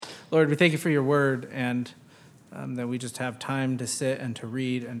Lord, we thank you for your word, and that we just have time to sit and to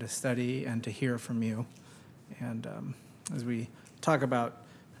read and to study and to hear from you. And as we talk about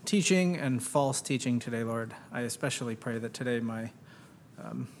teaching and false teaching today, Lord, I especially pray that today my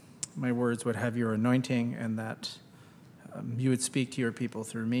words would have your anointing, and that you would speak to your people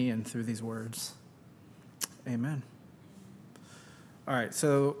through me and through these words. Amen. All right,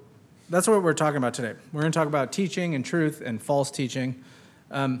 so that's what we're talking about today. We're going to talk about teaching and truth and false teaching.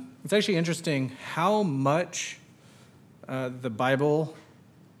 It's actually interesting how much the Bible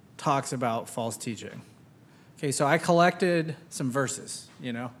talks about false teaching. Okay, so I collected some verses,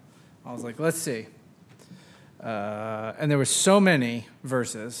 I was like, let's see. And there were so many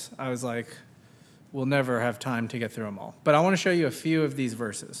verses, I was like, we'll never have time to get through them all. But I want to show you a few of these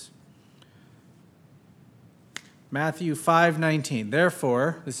verses. Matthew 5:19.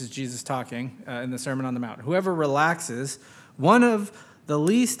 Therefore, this is Jesus talking in the Sermon on the Mount. Whoever relaxes one of the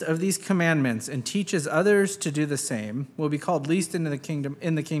least of these commandments and teaches others to do the same will be called least in the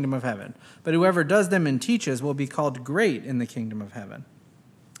kingdom of heaven. But whoever does them and teaches will be called great in the kingdom of heaven.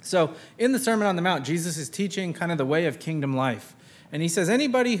 So in the Sermon on the Mount, Jesus is teaching kind of the way of kingdom life. And he says,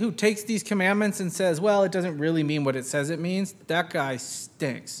 anybody who takes these commandments and says, well, it doesn't really mean what it says it means, that guy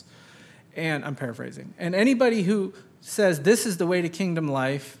stinks. And I'm paraphrasing. And anybody who says this is the way to kingdom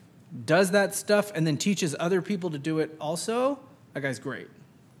life, does that stuff, and then teaches other people to do it also, that guy's great,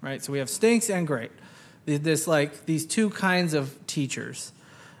 right? So we have stinks and great. These two kinds of teachers.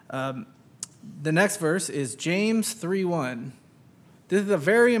 The next verse is James 3:1. This is a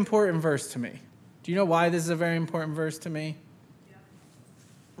very important verse to me. Do you know why this is a very important verse to me? Yeah.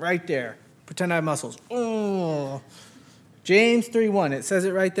 Right there. Pretend I have muscles. Oh. James 3:1, it says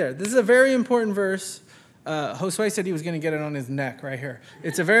it right there. This is a very important verse. Josue said he was going to get it on his neck right here.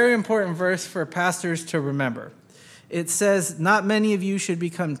 It's a very important verse for pastors to remember. It says, not many of you should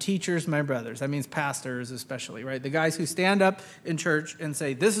become teachers, my brothers. That means pastors especially, right? The guys who stand up in church and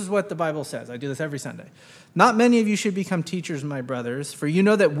say, this is what the Bible says. I do this every Sunday. Not many of you should become teachers, my brothers, for you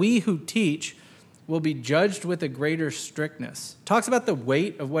know that we who teach will be judged with a greater strictness. Talks about the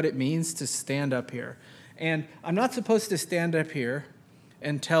weight of what it means to stand up here. And I'm not supposed to stand up here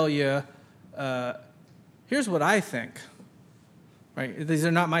and tell you, here's what I think, right? These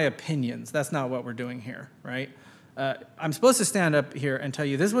are not my opinions. That's not what we're doing here, right? I'm supposed to stand up here and tell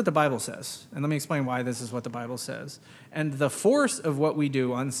you this is what the Bible says. And let me explain why this is what the Bible says. And the force of what we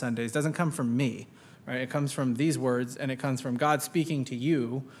do on Sundays doesn't come from me, right? It comes from these words, and it comes from God speaking to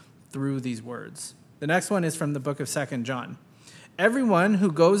you through these words. The next one is from the book of 2 John. Everyone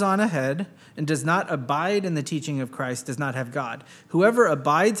who goes on ahead and does not abide in the teaching of Christ does not have God. Whoever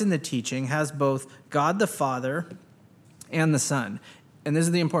abides in the teaching has both God the Father and the Son. And this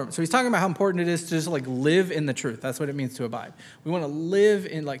is the important. So he's talking about how important it is to just live in the truth. That's what it means to abide. We want to live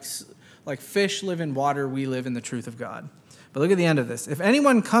in like fish live in water, we live in the truth of God. But look at the end of this. If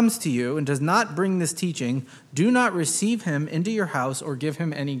anyone comes to you and does not bring this teaching, do not receive him into your house or give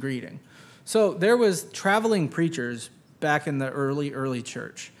him any greeting. So there was traveling preachers back in the early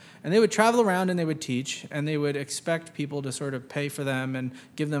church. And they would travel around and they would teach, and they would expect people to sort of pay for them and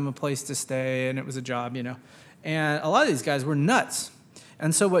give them a place to stay, and it was a job, And a lot of these guys were nuts.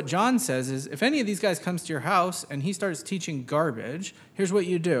 And so what John says is, if any of these guys comes to your house and he starts teaching garbage, here's what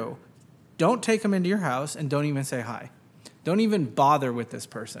you do. Don't take him into your house and don't even say hi. Don't even bother with this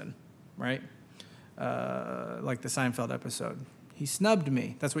person, right? Like the Seinfeld episode. He snubbed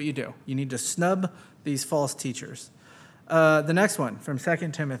me. That's what you do. You need to snub these false teachers. The next one from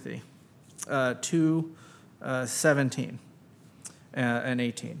 2 Timothy 2:17 and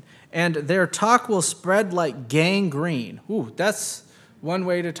 18. And their talk will spread like gangrene. Ooh, that's one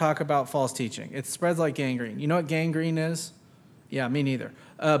way to talk about false teaching. It spreads like gangrene. You know what gangrene is? Yeah, me neither.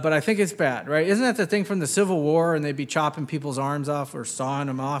 But I think it's bad, right? Isn't that the thing from the Civil War, and they'd be chopping people's arms off or sawing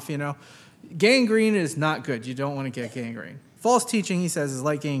them off, Gangrene is not good. You don't want to get gangrene. False teaching, he says, is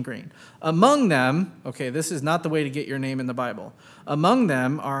like gangrene. Among them, okay, this is not the way to get your name in the Bible. Among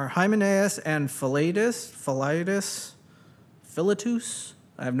them are Hymenaeus and Philetus.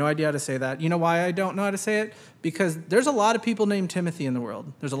 I have no idea how to say that. You know why I don't know how to say it? Because there's a lot of people named Timothy in the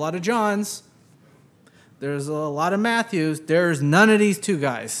world. There's a lot of Johns. There's a lot of Matthews. There's none of these two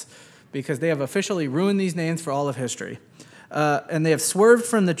guys because they have officially ruined these names for all of history. And they have swerved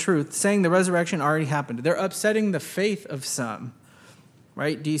from the truth, saying the resurrection already happened. They're upsetting the faith of some,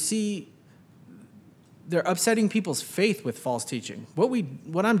 right? Do you see? They're upsetting people's faith with false teaching.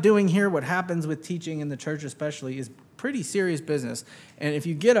 What I'm doing here, what happens with teaching in the church especially, is pretty serious business. And if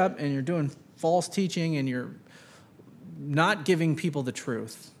you get up and you're doing false teaching and you're not giving people the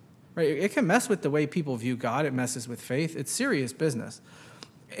truth, right? It can mess with the way people view God. It messes with faith. It's serious business.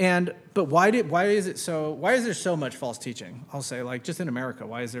 But why is there so much false teaching? I'll say, like, just in America,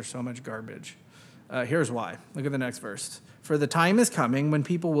 why is there so much garbage? Here's why. Look at the next verse. For the time is coming when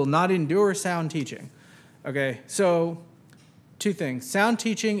people will not endure sound teaching. Okay, so two things. Sound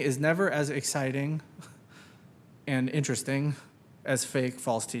teaching is never as exciting and interesting as fake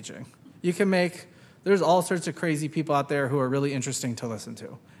false teaching. There's all sorts of crazy people out there who are really interesting to listen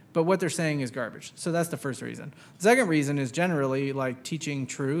to, but what they're saying is garbage. So that's the first reason. The second reason is generally, like, teaching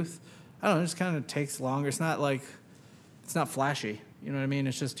truth. I don't know, it just kind of takes longer. It's not flashy. You know what I mean?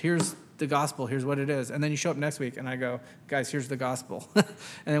 It's just, here's the gospel, here's what it is. And then you show up next week and I go, guys, here's the gospel. And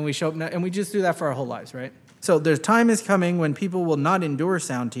then we show up and we just do that for our whole lives, right? So there's time is coming when people will not endure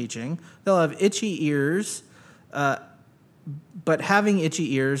sound teaching. They'll have itchy ears, but having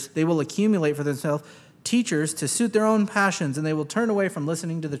itchy ears, they will accumulate for themselves teachers to suit their own passions, and they will turn away from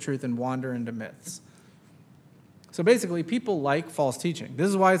listening to the truth and wander into myths. So basically, people like false teaching. This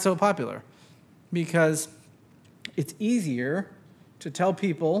is why it's so popular, because it's easier to tell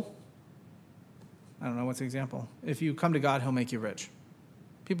people, I don't know, what's the example? If you come to God, he'll make you rich.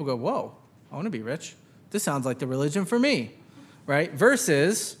 People go, whoa, I want to be rich. This sounds like the religion for me, right?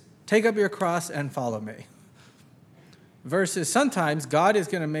 Versus, take up your cross and follow me. Versus, sometimes God is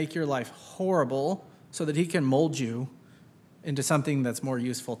going to make your life horrible so that he can mold you into something that's more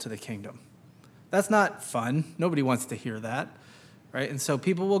useful to the kingdom. That's not fun. Nobody wants to hear that, right? And so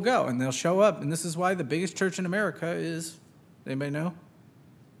people will go and they'll show up. And this is why the biggest church in America is, anybody know?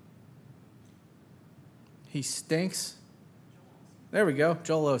 He stinks. There we go.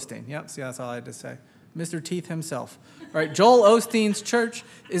 Joel Osteen. Yep, see, that's all I had to say. Mr. Teeth himself. Right? Joel Osteen's church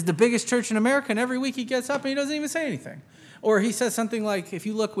is the biggest church in America, and every week he gets up and he doesn't even say anything. Or he says something like, if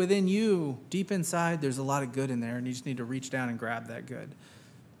you look within you, deep inside, there's a lot of good in there, and you just need to reach down and grab that good.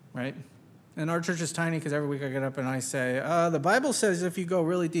 Right? And our church is tiny because every week I get up and I say, the Bible says if you go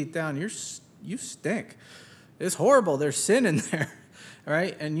really deep down, you stink. It's horrible. There's sin in there.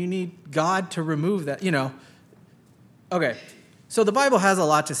 Right? And you need God to remove that. Okay. So the Bible has a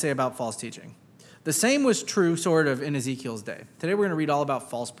lot to say about false teaching. The same was true sort of in Ezekiel's day. Today we're going to read all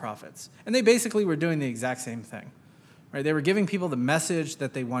about false prophets. And they basically were doing the exact same thing. Right? They were giving people the message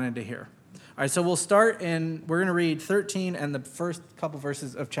that they wanted to hear. All right, so we're going to read 13 and the first couple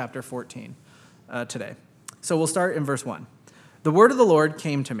verses of chapter 14 today. So we'll start in verse 1. The word of the Lord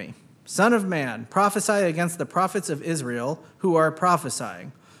came to me. Son of man, prophesy against the prophets of Israel who are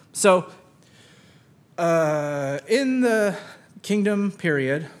prophesying. So in the kingdom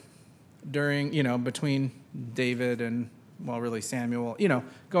period, during, between David and, really Samuel,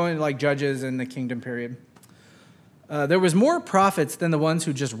 going like Judges in the kingdom period, there was more prophets than the ones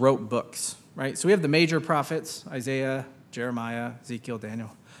who just wrote books, right? So we have the major prophets, Isaiah, Jeremiah, Ezekiel, Daniel.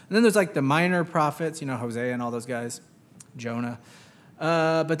 And then there's like the minor prophets, Hosea and all those guys, Jonah.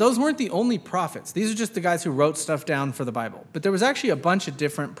 But those weren't the only prophets. These are just the guys who wrote stuff down for the Bible. But there was actually a bunch of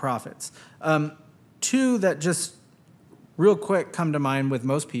different prophets. Two that just real quick come to mind with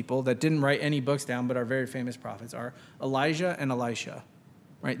most people that didn't write any books down but are very famous prophets are Elijah and Elisha.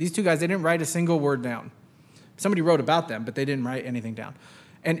 Right? These two guys, they didn't write a single word down. Somebody wrote about them, but they didn't write anything down.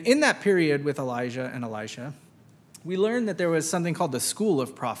 And in that period with Elijah and Elisha, we learned that there was something called the school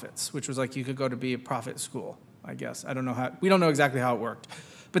of prophets, which was like you could go to be a prophet school, I guess. We don't know exactly how it worked.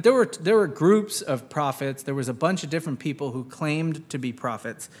 But there were groups of prophets. There was a bunch of different people who claimed to be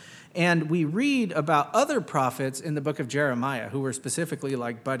prophets. And we read about other prophets in the book of Jeremiah who were specifically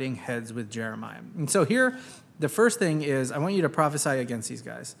like butting heads with Jeremiah. And so here, the first thing is I want you to prophesy against these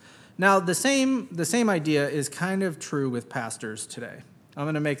guys. Now, the same idea is kind of true with pastors today. I'm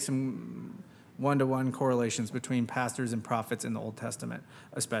going to make some one-to-one correlations between pastors and prophets in the Old Testament,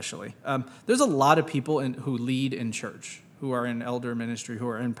 especially. There's a lot of people who lead in church, who are in elder ministry, who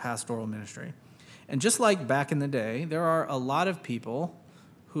are in pastoral ministry. And just like back in the day, there are a lot of people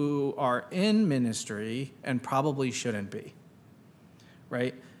who are in ministry and probably shouldn't be,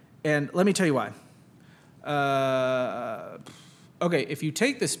 right? And let me tell you why. Okay, if you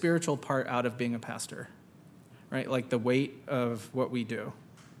take the spiritual part out of being a pastor, right, like the weight of what we do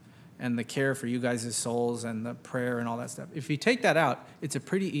and the care for you guys' souls and the prayer and all that stuff, if you take that out, it's a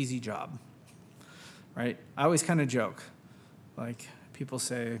pretty easy job, right? I always kind of joke. Like, people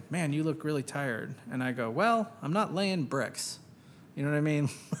say, man, you look really tired. And I go, well, I'm not laying bricks. You know what I mean?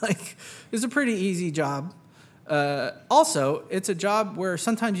 Like, it's a pretty easy job. Also, it's a job where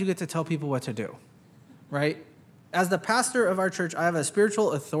sometimes you get to tell people what to do, right? As the pastor of our church, I have a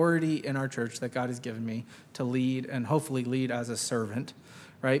spiritual authority in our church that God has given me to lead and hopefully lead as a servant,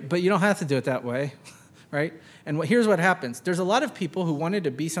 right? But you don't have to do it that way, right? And here's what happens. There's a lot of people who wanted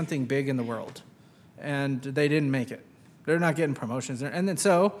to be something big in the world, and they didn't make it. They're not getting promotions. And then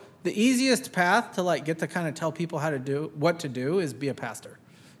so the easiest path to like get to kind of tell people what to do is be a pastor.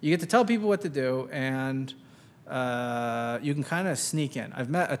 You get to tell people what to do, and you can kind of sneak in. I've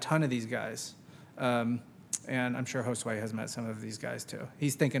met a ton of these guys, and I'm sure Josue has met some of these guys too.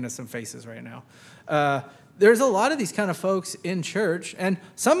 He's thinking of some faces right now. There's a lot of these kind of folks in church, and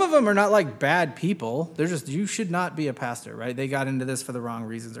some of them are not like bad people. They're just, you should not be a pastor, right? They got into this for the wrong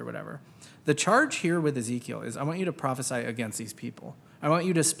reasons or whatever. The charge here with Ezekiel is I want you to prophesy against these people. I want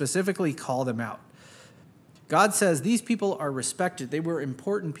you to specifically call them out. God says these people are respected. They were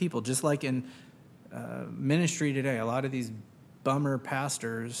important people, just like in ministry today. A lot of these bummer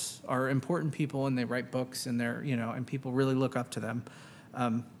pastors are important people, and they write books, and they're, and people really look up to them.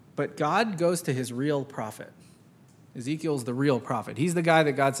 But God goes to his real prophet. Ezekiel's the real prophet. He's the guy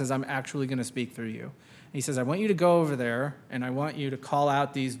that God says, I'm actually going to speak through you. And he says, I want you to go over there, and I want you to call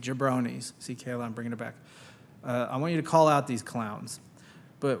out these jabronis. See, Kayla, I'm bringing it back. I want you to call out these clowns.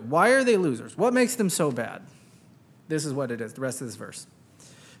 But why are they losers? What makes them so bad? This is what it is, the rest of this verse.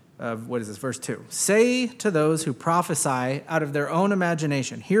 What is this? Verse 2. Say to those who prophesy out of their own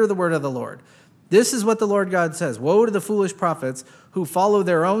imagination, hear the word of the Lord. This is what the Lord God says. Woe to the foolish prophets who follow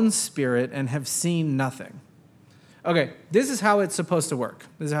their own spirit and have seen nothing. Okay, this is how it's supposed to work.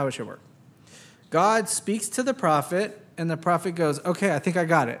 This is how it should work. God speaks to the prophet, and the prophet goes, okay, I think I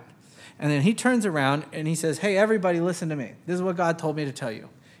got it. And then he turns around and he says, hey, everybody, listen to me. This is what God told me to tell you.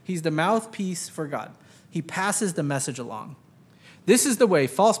 He's the mouthpiece for God. He passes the message along. This is the way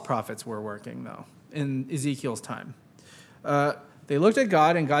false prophets were working, though, in Ezekiel's time. They looked at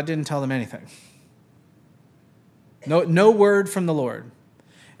God, and God didn't tell them anything. No word from the Lord.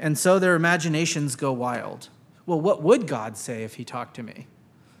 And so their imaginations go wild. Well, what would God say if he talked to me?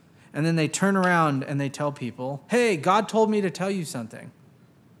 And then they turn around and they tell people, hey, God told me to tell you something.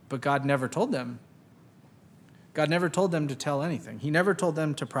 But God never told them. God never told them to tell anything. He never told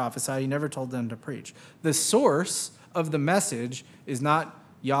them to prophesy. He never told them to preach. The source of the message is not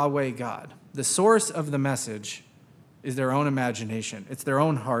Yahweh God. The source of the message is their own imagination. It's their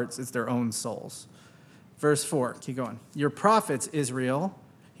own hearts. It's their own souls. Verse 4, keep going. Your prophets, Israel,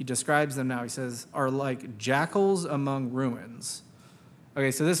 he describes them now. He says, are like jackals among ruins.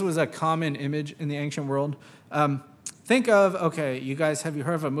 Okay, so this was a common image in the ancient world. Think of, you guys, have you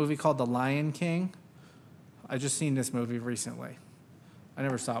heard of a movie called The Lion King? I just seen this movie recently. I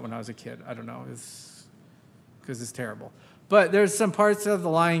never saw it when I was a kid. I don't know, because it's terrible. But there's some parts of The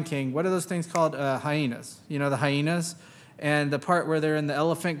Lion King. What are those things called? Hyenas. You know, the hyenas? And the part where they're in the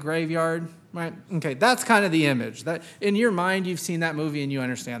elephant graveyard, right? Okay, that's kind of the image. That in your mind, you've seen that movie and you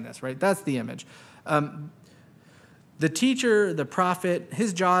understand this, right? That's the image. The teacher, the prophet,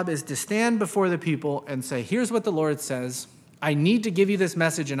 his job is to stand before the people and say, here's what the Lord says. I need to give you this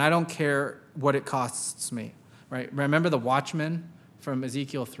message, and I don't care what it costs me, right? Remember the watchman from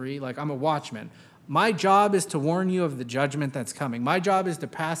Ezekiel 3? Like, I'm a watchman. My job is to warn you of the judgment that's coming. My job is to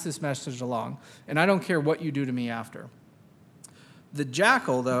pass this message along, and I don't care what you do to me after. The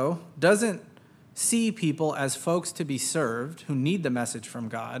jackal, though, doesn't see people as folks to be served who need the message from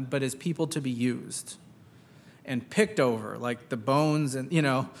God, but as people to be used and picked over, like the bones and,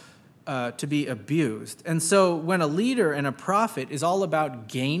 to be abused. And so when a leader and a prophet is all about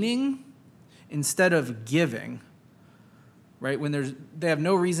gaining instead of giving, right? When they have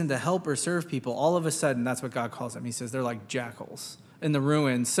no reason to help or serve people, all of a sudden, that's what God calls them. He says they're like jackals in the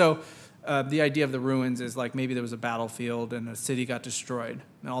ruins. So the idea of the ruins is like maybe there was a battlefield and a city got destroyed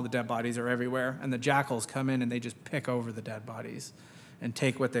and all the dead bodies are everywhere. And the jackals come in and they just pick over the dead bodies and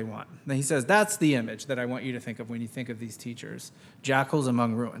take what they want. Then he says, that's the image that I want you to think of when you think of these teachers. Jackals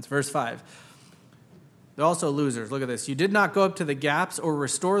among ruins. Verse 5. They're also losers. Look at this. You did not go up to the gaps or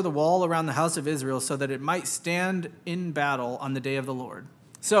restore the wall around the house of Israel so that it might stand in battle on the day of the Lord.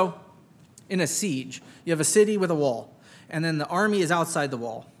 So, in a siege, you have a city with a wall, and then the army is outside the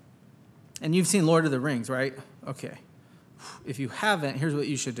wall. And you've seen Lord of the Rings, right? Okay. If you haven't, here's what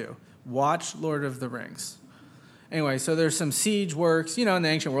you should do. Watch Lord of the Rings. Anyway, so there's some siege works. In the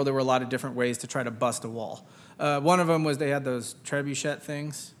ancient world, there were a lot of different ways to try to bust a wall. One of them was they had those trebuchet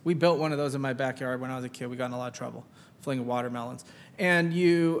things. We built one of those in my backyard when I was a kid. We got in a lot of trouble flinging watermelons. And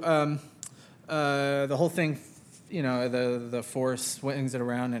the whole thing, the force swings it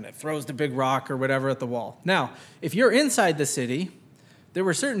around and it throws the big rock or whatever at the wall. Now, if you're inside the city, there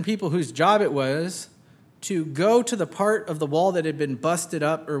were certain people whose job it was to go to the part of the wall that had been busted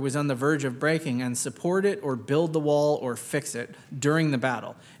up or was on the verge of breaking and support it or build the wall or fix it during the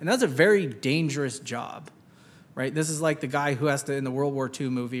battle. And that's a very dangerous job. right? This is like the guy who has to, in the World War II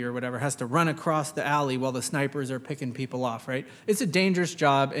movie or whatever, has to run across the alley while the snipers are picking people off, right? It's a dangerous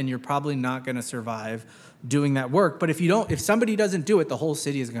job, and you're probably not going to survive doing that work. But if somebody doesn't do it, the whole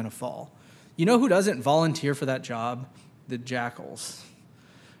city is going to fall. You know who doesn't volunteer for that job? The jackals,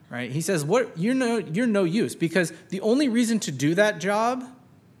 right? He says, you're no use, because the only reason to do that job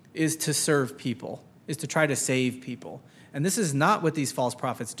is to serve people, is to try to save people. And this is not what these false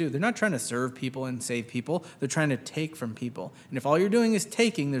prophets do. They're not trying to serve people and save people. They're trying to take from people. And if all you're doing is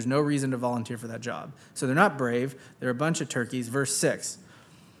taking, there's no reason to volunteer for that job. So they're not brave. They're a bunch of turkeys. Verse 6,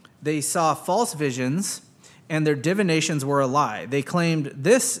 they saw false visions, and their divinations were a lie. They claimed,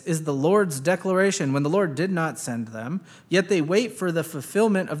 this is the Lord's declaration, when the Lord did not send them, yet they wait for the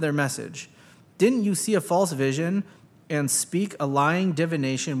fulfillment of their message. Didn't you see a false vision and speak a lying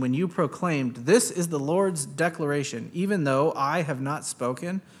divination when you proclaimed, this is the Lord's declaration, even though I have not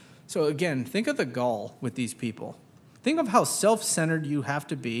spoken? So again, think of the gall with these people. Think of how self-centered you have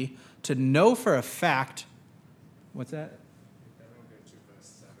to be to know for a fact. What's that?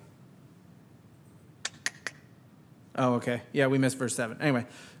 Oh, okay. Yeah, we missed verse 7. Anyway,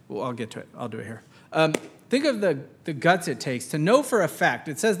 well, I'll get to it. I'll do it here. Think of the guts it takes to know for a fact.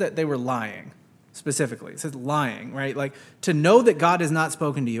 It says that they were lying, specifically. It says lying, right? Like to know that God has not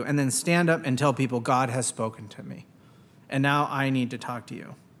spoken to you and then stand up and tell people, God has spoken to me, and now I need to talk to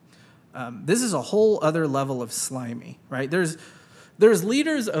you. This is a whole other level of slimy, right? There's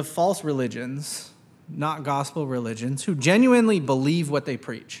leaders of false religions, not gospel religions, who genuinely believe what they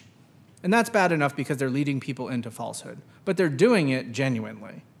preach. And that's bad enough because they're leading people into falsehood. But they're doing it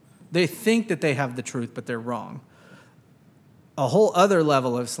genuinely. They think that they have the truth, but they're wrong. A whole other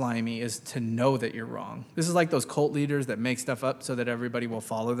level of slimy is to know that you're wrong. This is like those cult leaders that make stuff up so that everybody will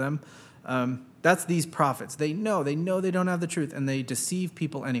follow them. That's these prophets. They know they don't have the truth, and they deceive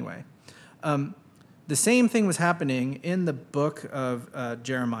people anyway. The same thing was happening in the book of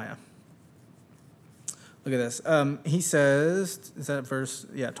Jeremiah. Look at this. He says, is that verse?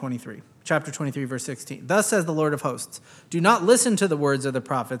 Yeah, 23. Chapter 23, verse 16. Thus says the Lord of hosts, do not listen to the words of the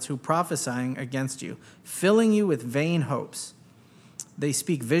prophets who prophesying against you, filling you with vain hopes. They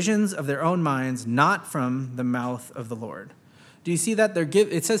speak visions of their own minds, not from the mouth of the Lord. Do you see that?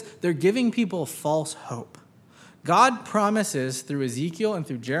 It says they're giving people false hope. God promises through Ezekiel and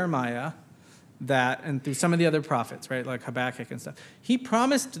through Jeremiah that, and through some of the other prophets, right, like Habakkuk and stuff. He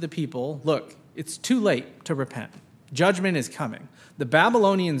promised to the people, look, it's too late to repent. Judgment is coming. The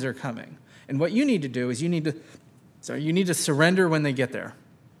Babylonians are coming. And what you need to do is you need to surrender when they get there.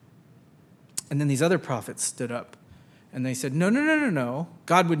 And then these other prophets stood up and they said, no.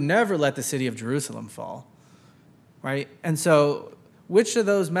 God would never let the city of Jerusalem fall. Right? And so which of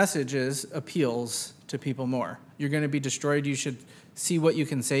those messages appeals to people more? You're going to be destroyed. You should see what you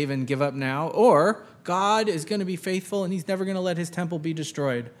can save and give up now. Or God is going to be faithful and he's never going to let his temple be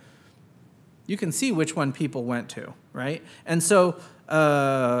destroyed. You can see which one people went to, right? And so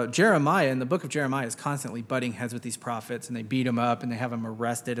Jeremiah, in the book of Jeremiah, is constantly butting heads with these prophets, and they beat him up, and they have him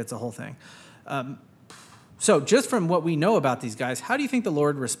arrested. It's a whole thing. So just from what we know about these guys, how do you think the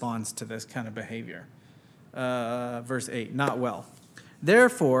Lord responds to this kind of behavior? Verse 8, not well.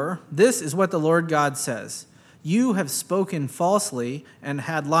 Therefore, this is what the Lord God says. You have spoken falsely and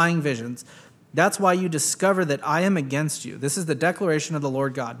had lying visions. That's why you discover that I am against you. This is the declaration of the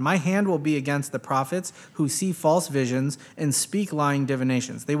Lord God. My hand will be against the prophets who see false visions and speak lying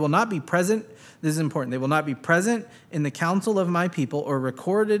divinations. They will not be present. This is important. They will not be present in the council of my people or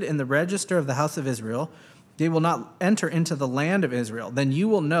recorded in the register of the house of Israel. They will not enter into the land of Israel. Then you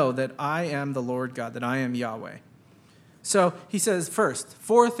will know that I am the Lord God, that I am Yahweh. So he says, first,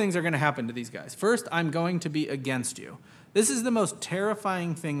 4 things are going to happen to these guys. First, I'm going to be against you. This is the most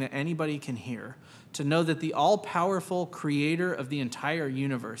terrifying thing that anybody can hear, to know that the all-powerful creator of the entire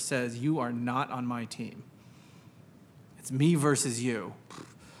universe says, you are not on my team. It's me versus you,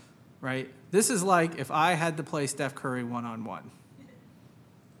 right? This is like if I had to play Steph Curry one-on-one.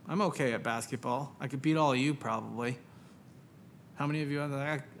 I'm okay at basketball. I could beat all of you probably. How many of you?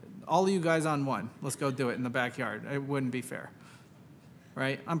 All of you guys on one. Let's go do it in the backyard. It wouldn't be fair,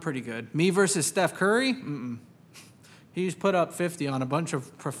 right? I'm pretty good. Me versus Steph Curry? He's put up 50 on a bunch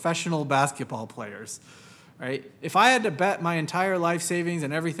of professional basketball players, right? If I had to bet my entire life savings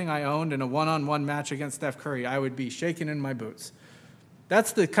and everything I owned in a one-on-one match against Steph Curry, I would be shaking in my boots.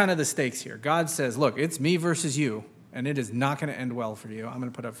 That's the kind of the stakes here. God says, look, it's me versus you, and it is not going to end well for you. I'm going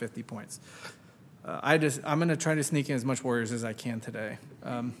to put up 50 points. I'm going to try to sneak in as much Warriors as I can today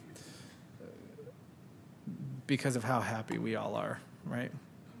because of how happy we all are, right?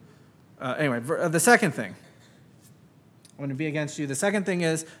 Anyway, the second thing. I'm going to be against you. The second thing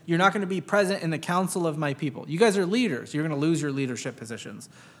is you're not going to be present in the council of my people. You guys are leaders. You're going to lose your leadership positions.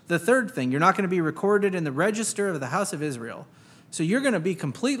 The third thing, you're not going to be recorded in the register of the house of Israel. So you're going to be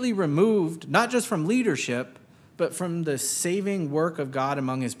completely removed, not just from leadership, but from the saving work of God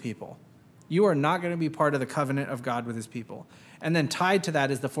among his people. You are not going to be part of the covenant of God with his people. And then tied to that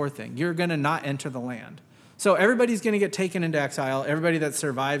is the fourth thing. You're going to not enter the land. So everybody's going to get taken into exile. Everybody that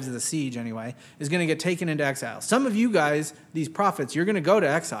survives the siege anyway is going to get taken into exile. Some of you guys, these prophets, you're going to go to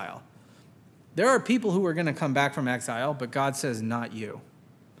exile. There are people who are going to come back from exile, but God says, not you.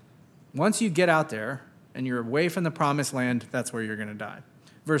 Once you get out there and you're away from the promised land, that's where you're going to die.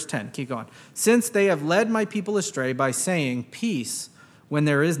 Verse 10, keep going. Since they have led my people astray by saying peace when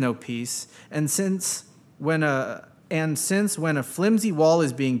there is no peace, and since when a flimsy wall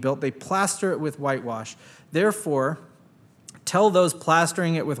is being built, they plaster it with whitewash. Therefore, tell those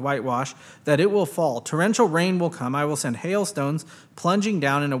plastering it with whitewash that it will fall. Torrential rain will come. I will send hailstones plunging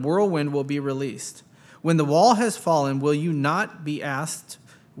down, and a whirlwind will be released. When the wall has fallen, will you not be asked,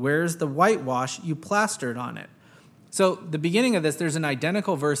 where's the whitewash you plastered on it? So the beginning of this, there's an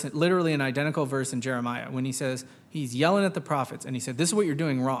identical verse, literally an identical verse in Jeremiah, when he says, he's yelling at the prophets, and he said, this is what you're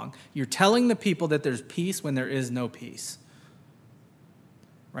doing wrong. You're telling the people that there's peace when there is no peace.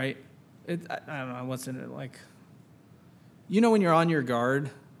 Right? I don't know, what's in it like? You know when you're on your guard?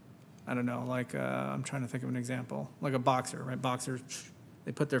 I don't know, like, I'm trying to think of an example. Like a boxer, right? Boxers,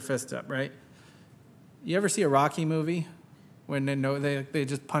 they put their fists up, right? You ever see a Rocky movie? When they know they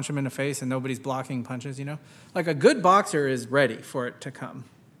just punch them in the face and nobody's blocking punches, you know? Like a good boxer is ready for it to come,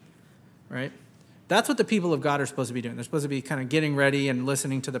 right? That's what the people of God are supposed to be doing. They're supposed to be kind of getting ready and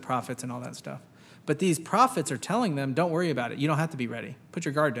listening to the prophets and all that stuff. But these prophets are telling them, don't worry about it. You don't have to be ready. Put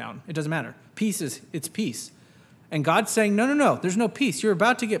your guard down. It doesn't matter. It's peace. And God's saying, no, there's no peace. You're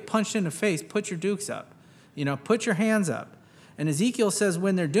about to get punched in the face. Put your dukes up. Put your hands up. And Ezekiel says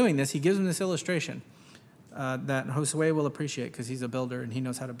when they're doing this, he gives them this illustration. That Josue will appreciate because he's a builder and he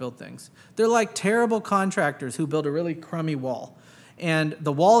knows how to build things. They're like terrible contractors who build a really crummy wall. And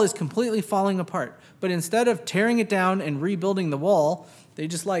the wall is completely falling apart. But instead of tearing it down and rebuilding the wall, they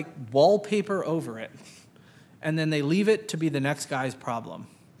just like wallpaper over it. And then they leave it to be the next guy's problem.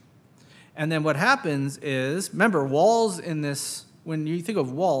 And then what happens is, remember, walls in this, when you think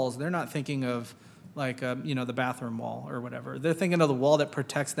of walls, they're not thinking of like, the bathroom wall or whatever. They're thinking of the wall that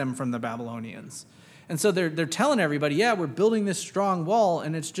protects them from the Babylonians. And so they're telling everybody, yeah, we're building this strong wall,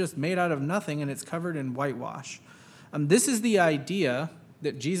 and it's just made out of nothing, and it's covered in whitewash. This is the idea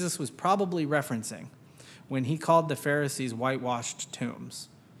that Jesus was probably referencing when he called the Pharisees whitewashed tombs.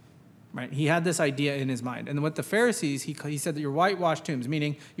 Right? He had this idea in his mind. And with the Pharisees, he said that you're whitewashed tombs,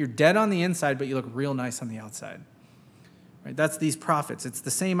 meaning you're dead on the inside, but you look real nice on the outside. Right? That's these prophets. It's the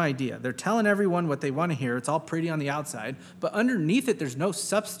same idea. They're telling everyone what they want to hear. It's all pretty on the outside. But underneath it, there's no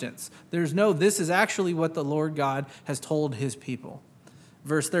substance. This is actually what the Lord God has told his people.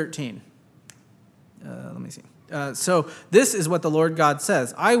 Verse 13. Let me see. So this is what the Lord God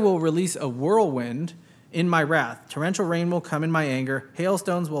says. I will release a whirlwind in my wrath. Torrential rain will come in my anger.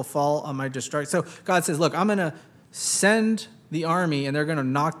 Hailstones will fall on my destruction. So God says, look, I'm going to send the army, and they're going to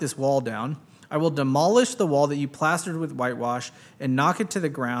knock this wall down. I will demolish the wall that you plastered with whitewash and knock it to the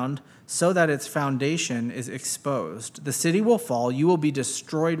ground so that its foundation is exposed. The city will fall. You will be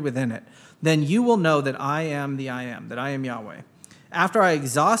destroyed within it. Then you will know that I am the I am, that I am Yahweh. After I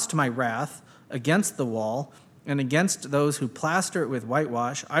exhaust my wrath against the wall and against those who plaster it with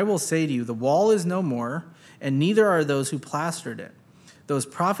whitewash, I will say to you, the wall is no more, and neither are those who plastered it. Those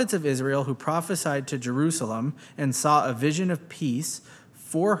prophets of Israel who prophesied to Jerusalem and saw a vision of peace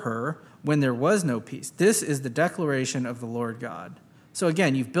for her when there was no peace. This is the declaration of the Lord God. So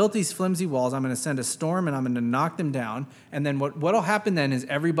again, you've built these flimsy walls. I'm going to send a storm and I'm going to knock them down. And then what will happen then is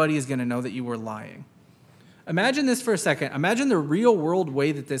everybody is going to know that you were lying. Imagine this for a second. Imagine the real world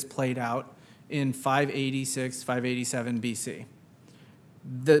way that this played out in 586, 587 BC.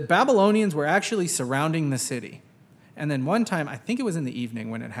 The Babylonians were actually surrounding the city. And then one time, I think it was in the evening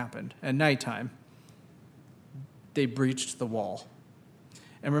when it happened, at nighttime, they breached the wall.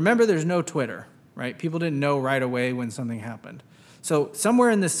 And remember, there's no Twitter, right? People didn't know right away when something happened. So somewhere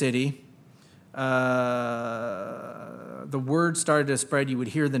in the city, the word started to spread. You would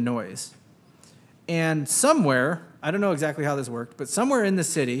hear the noise. And somewhere, I don't know exactly how this worked, but somewhere in the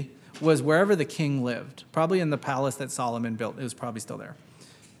city was wherever the king lived, probably in the palace that Solomon built. It was probably still there.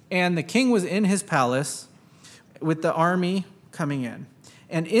 And the king was in his palace with the army coming in.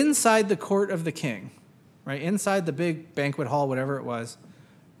 And inside the court of the king, right, inside the big banquet hall, whatever it was,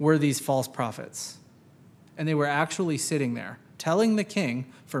 were these false prophets. And they were actually sitting there telling the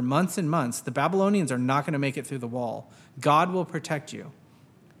king for months and months, the Babylonians are not going to make it through the wall. God will protect you.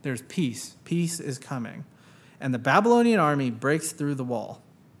 There's peace. Peace is coming. And the Babylonian army breaks through the wall.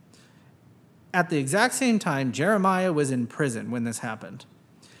 At the exact same time, Jeremiah was in prison when this happened.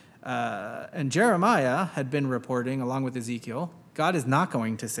 And Jeremiah had been reporting, along with Ezekiel, God is not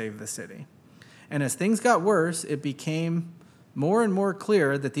going to save the city. And as things got worse, it became more and more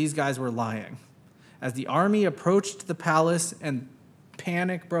clear that these guys were lying. As the army approached the palace and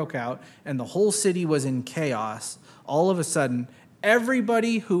panic broke out and the whole city was in chaos, all of a sudden,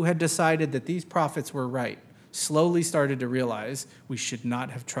 everybody who had decided that these prophets were right slowly started to realize we should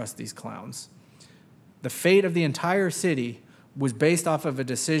not have trusted these clowns. The fate of the entire city was based off of a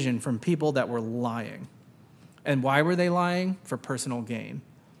decision from people that were lying. And why were they lying? For personal gain.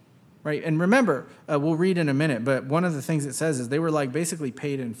 Right? And remember, we'll read in a minute, but one of the things it says is they were like basically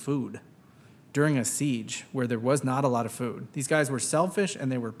paid in food during a siege where there was not a lot of food. These guys were selfish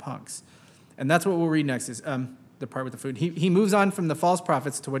and they were punks. And that's what we'll read next is the part with the food. He moves on from the false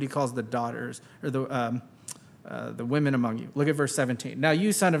prophets to what he calls the daughters, or the women among you. Look at verse 17. Now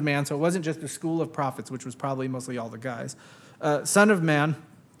you, son of man, so it wasn't just the school of prophets, which was probably mostly all the guys. Son of man,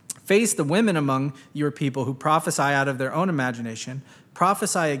 face the women among your people who prophesy out of their own imagination.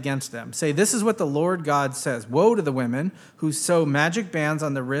 Prophesy against them. Say, this is what the Lord God says. Woe to the women who sew magic bands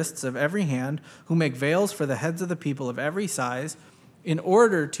on the wrists of every hand, who make veils for the heads of the people of every size, in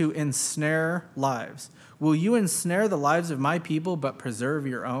order to ensnare lives. Will you ensnare the lives of my people, but preserve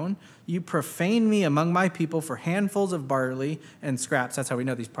your own? You profane me among my people for handfuls of barley and scraps. That's how we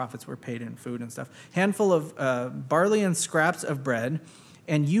know these prophets were paid in food and stuff. Handful of barley and scraps of bread.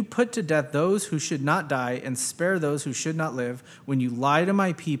 And you put to death those who should not die and spare those who should not live when you lie to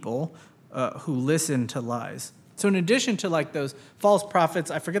my people who listen to lies. So in addition to like those false prophets,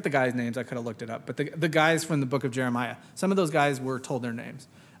 I forget the guys' names, I could have looked it up, but the guys from the book of Jeremiah, some of those guys were told their names.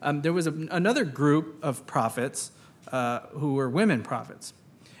 There was another group of prophets who were women prophets.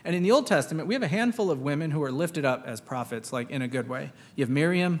 And in the Old Testament, we have a handful of women who are lifted up as prophets, like in a good way. You have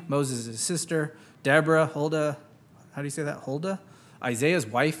Miriam, Moses' sister, Deborah, Huldah, how do you say that, Huldah? Isaiah's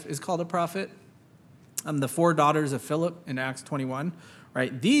wife is called a prophet. The 4 daughters of Philip in Acts 21,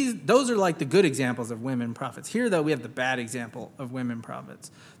 right? Those are like the good examples of women prophets. Here, though, we have the bad example of women prophets.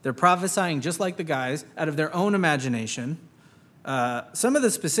 They're prophesying just like the guys out of their own imagination. Some of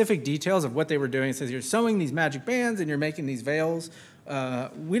the specific details of what they were doing, it says you're sewing these magic bands and you're making these veils.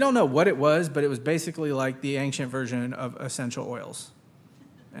 We don't know what it was, but it was basically like the ancient version of essential oils.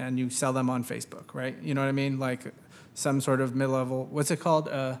 And you sell them on Facebook, right? You know what I mean? Like some sort of mid-level, what's it called?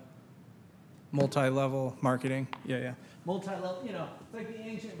 Multi-level marketing. Yeah. Multi-level, it's like the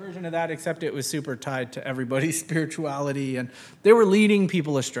ancient version of that, except it was super tied to everybody's spirituality, and they were leading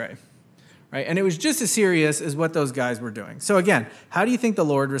people astray, right? And it was just as serious as what those guys were doing. So again, how do you think the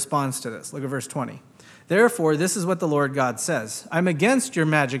Lord responds to this? Look at verse 20. Therefore, this is what the Lord God says. I'm against your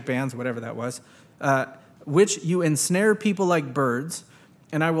magic bands, whatever that was, which you ensnare people like birds,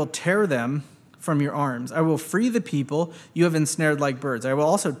 and I will tear them from your arms. I will free the people you have ensnared like birds. I will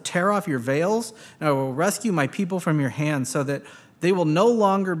also tear off your veils, and I will rescue my people from your hands so that they will no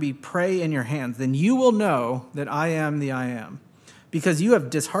longer be prey in your hands. Then you will know that I am the I am. Because you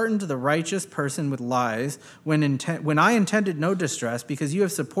have disheartened the righteous person with lies when I intended no distress, because you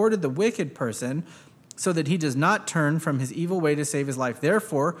have supported the wicked person so that he does not turn from his evil way to save his life.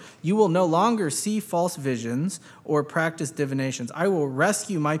 Therefore, you will no longer see false visions or practice divinations. I will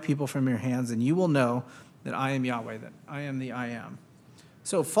rescue my people from your hands, and you will know that I am Yahweh, that I am the I am.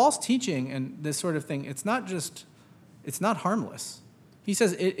 So false teaching and this sort of thing, it's not harmless. He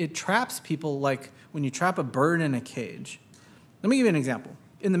says it traps people like when you trap a bird in a cage. Let me give you an example.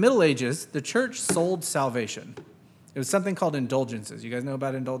 In the Middle Ages, the church sold salvation. It was something called indulgences. You guys know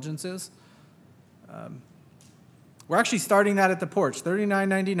about indulgences? We're actually starting that at the porch,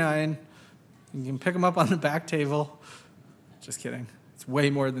 $39.99. You can pick them up on the back table. Just kidding. It's way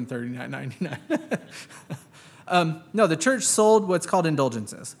more than $39.99. No, the church sold what's called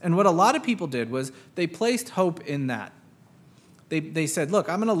indulgences. And what a lot of people did was they placed hope in that. They said, look,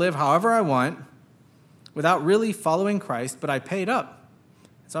 I'm going to live however I want without really following Christ, but I paid up.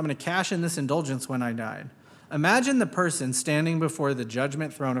 So I'm going to cash in this indulgence when I died. Imagine the person standing before the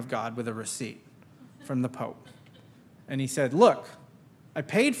judgment throne of God with a receipt from the Pope. And he said, look, I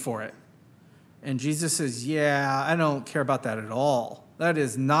paid for it. And Jesus says, yeah, I don't care about that at all. That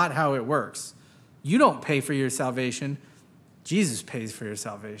is not how it works. You don't pay for your salvation. Jesus pays for your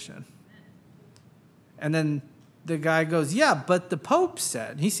salvation. And then the guy goes, yeah, but the Pope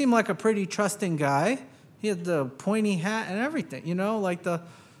said. He seemed like a pretty trusting guy. He had the pointy hat and everything, like the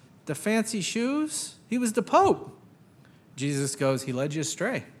fancy shoes. He was the Pope. Jesus goes, he led you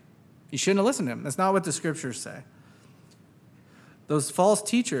astray. You shouldn't have listened to him. That's not what the scriptures say. Those false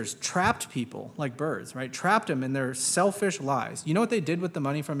teachers trapped people like birds, right? Trapped them in their selfish lies. You know what they did with the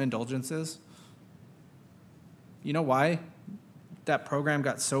money from indulgences? You know why that program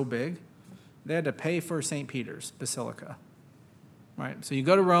got so big? They had to pay for St. Peter's Basilica, right? So you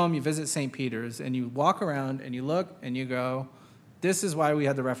go to Rome, you visit St. Peter's, and you walk around and you look and you go, this is why we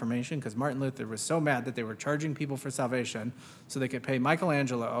had the Reformation, because Martin Luther was so mad that they were charging people for salvation so they could pay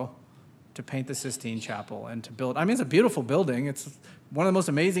Michelangelo to paint the Sistine Chapel and to build. I mean, it's a beautiful building. It's one of the most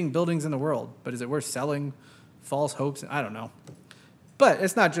amazing buildings in the world. But is it worth selling false hopes? I don't know. But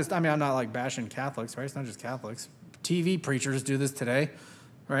it's not just, I mean, I'm not like bashing Catholics, right? It's not just Catholics. TV preachers do this today,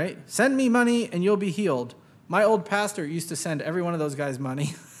 right? Send me money and you'll be healed. My old pastor used to send every one of those guys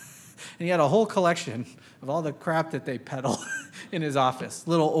money. And he had a whole collection of all the crap that they peddle in his office.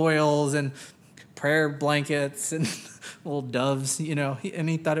 Little oils and prayer blankets and little doves, you know, and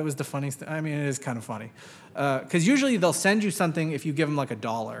he thought it was the funniest thing. I mean, it is kind of funny. Because usually they'll send you something if you give them like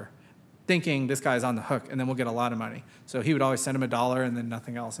 $1, thinking this guy's on the hook, and then we'll get a lot of money. So he would always send him $1 and then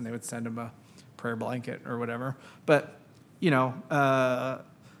nothing else, and they would send him a prayer blanket or whatever. But, you know,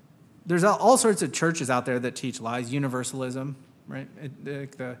 there's all sorts of churches out there that teach lies. Universalism, right?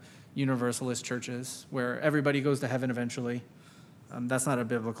 The Universalist churches where everybody goes to heaven eventually. That's not a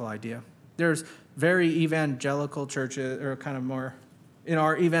biblical idea. There's very evangelical churches, or kind of more in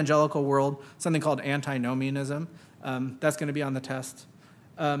our evangelical world, something called antinomianism. That's going to be on the test.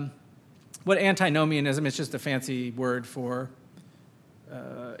 What antinomianism is, just a fancy word for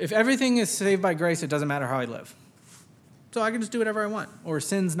if everything is saved by grace, it doesn't matter how I live. So I can just do whatever I want. Or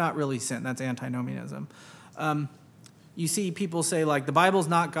sin's not really sin. That's antinomianism. You see people say, like, the Bible's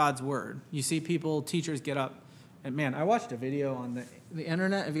not God's word. You see people, teachers get up. And, man, I watched a video on the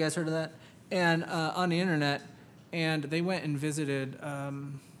internet. Have you guys heard of that? And on the internet, and they went and visited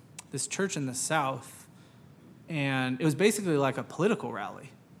this church in the South. And it was basically like a political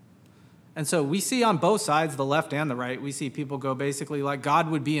rally. And so we see on both sides, the left and the right, we see people go basically like, God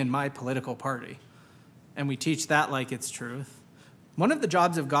would be in my political party. And we teach that like it's truth. One of the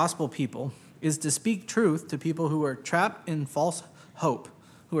jobs of gospel people is to speak truth to people who are trapped in false hope,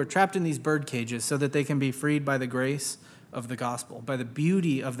 who are trapped in these bird cages so that they can be freed by the grace of the gospel, by the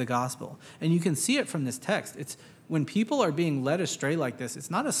beauty of the gospel. And you can see it from this text. It's when people are being led astray like this,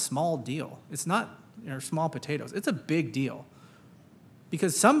 it's not a small deal. It's not small potatoes. It's a big deal.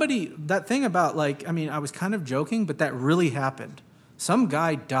 Because that thing about I was kind of joking, but that really happened. Some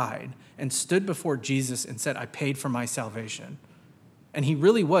guy died and stood before Jesus and said, I paid for my salvation. And he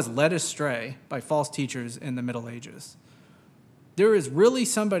really was led astray by false teachers in the Middle Ages. There is really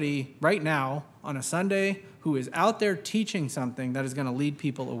somebody right now on a Sunday who is out there teaching something that is going to lead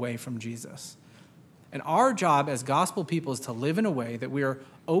people away from Jesus. And our job as gospel people is to live in a way that we are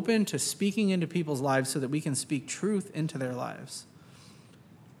open to speaking into people's lives so that we can speak truth into their lives.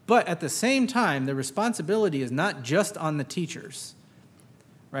 But at the same time, the responsibility is not just on the teachers,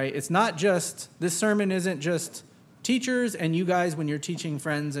 right? It's not just, this sermon isn't just teachers and you guys when you're teaching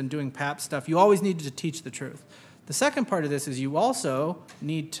friends and doing PAP stuff. You always need to teach the truth. The second part of this is you also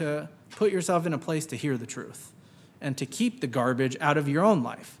need to put yourself in a place to hear the truth and to keep the garbage out of your own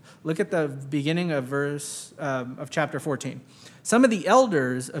life. Look at the beginning of of chapter 14. Some of the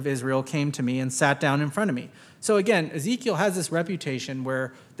elders of Israel came to me and sat down in front of me. So again, Ezekiel has this reputation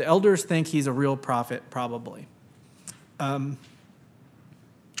where the elders think he's a real prophet, probably. I'm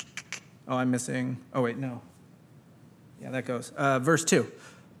missing. Oh, wait, no. Yeah, that goes. Verse 2.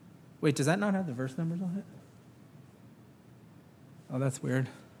 Wait, does that not have the verse numbers on it? Oh, that's weird.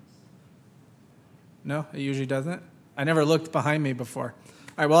 No, it usually doesn't. I never looked behind me before.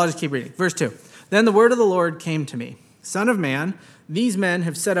 All right, well, I'll just keep reading. Verse 2. Then the word of the Lord came to me. Son of man, these men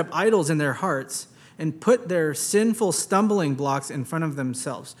have set up idols in their hearts and put their sinful stumbling blocks in front of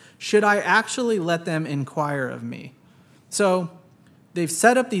themselves. Should I actually let them inquire of me? So they've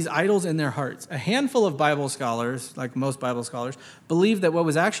set up these idols in their hearts. A handful of Bible scholars, like most Bible scholars, believe that what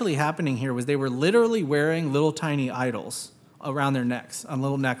was actually happening here was they were literally wearing little tiny idols around their necks on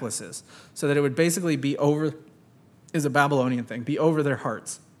little necklaces so that it would basically be over, is a Babylonian thing, be over their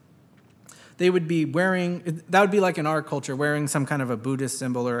hearts. They would be wearing, that would be like in our culture, wearing some kind of a Buddhist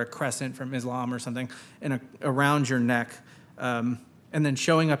symbol or a crescent from Islam or something around your neck, and then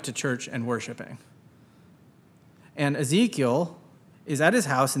showing up to church and worshiping. And Ezekiel is at his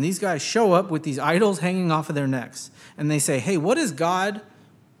house, and these guys show up with these idols hanging off of their necks. And they say, hey, what does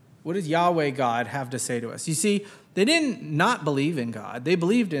Yahweh God have to say to us? You see, they didn't not believe in God. They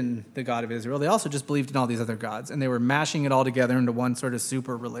believed in the God of Israel. They also just believed in all these other gods, and they were mashing it all together into one sort of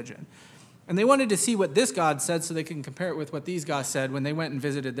super religion. And they wanted to see what this God said so they can compare it with what these guys said when they went and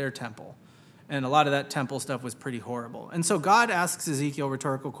visited their temple. And a lot of that temple stuff was pretty horrible. And so God asks Ezekiel a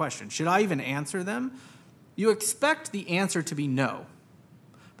rhetorical question. Should I even answer them? You expect the answer to be no.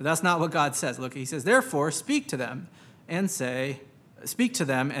 But that's not what God says. Look, he says, therefore, speak to them and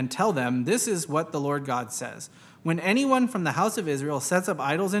tell them, this is what the Lord God says. When anyone from the house of Israel sets up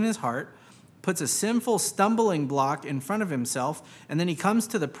idols in his heart, puts a sinful stumbling block in front of himself, and then he comes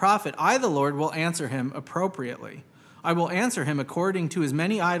to the prophet, I, the Lord, will answer him appropriately. I will answer him according to his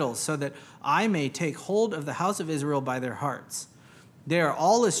many idols, so that I may take hold of the house of Israel by their hearts. They are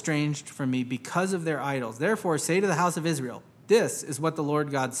all estranged from me because of their idols. Therefore, say to the house of Israel, this is what the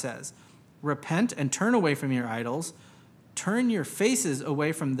Lord God says. Repent and turn away from your idols. Turn your faces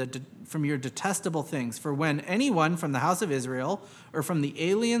away from your detestable things. For when anyone from the house of Israel or from the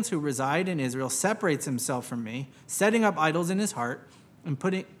aliens who reside in Israel separates himself from me, setting up idols in his heart and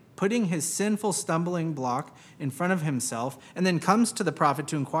putting his sinful stumbling block in front of himself, and then comes to the prophet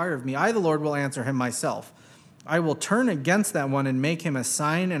to inquire of me, I, the Lord, will answer him myself. I will turn against that one and make him a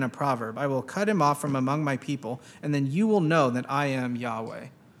sign and a proverb. I will cut him off from among my people, and then you will know that I am Yahweh.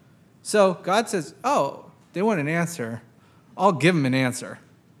 So God says, oh, they want an answer. I'll give them an answer,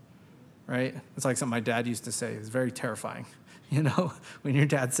 right? It's like something my dad used to say. It's very terrifying, when your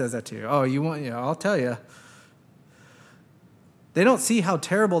dad says that to you. Oh, I'll tell you. They don't see how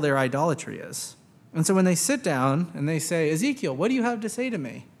terrible their idolatry is. And so when they sit down and they say, Ezekiel, what do you have to say to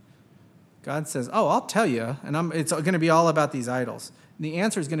me? God says, oh, I'll tell you, and it's going to be all about these idols. And the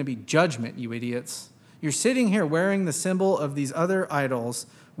answer is going to be judgment, you idiots. You're sitting here wearing the symbol of these other idols,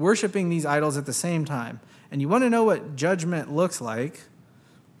 worshiping these idols at the same time. And you want to know what judgment looks like?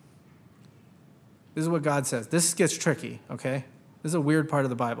 This is what God says. This gets tricky, okay? This is a weird part of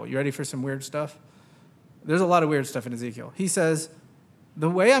the Bible. You ready for some weird stuff? There's a lot of weird stuff in Ezekiel. He says, the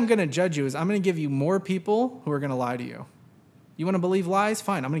way I'm going to judge you is I'm going to give you more people who are going to lie to you. You want to believe lies?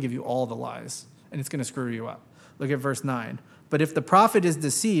 Fine, I'm going to give you all the lies, and it's going to screw you up. Look at verse 9. But if the prophet is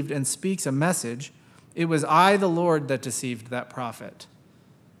deceived and speaks a message, it was I, the Lord, that deceived that prophet.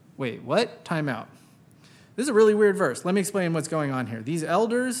 Wait, what? Time out. This is a really weird verse. Let me explain what's going on here. These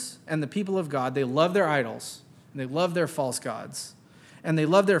elders and the people of God, they love their idols, and they love their false gods, and they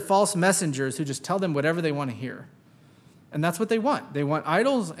love their false messengers who just tell them whatever they want to hear. And that's what they want. They want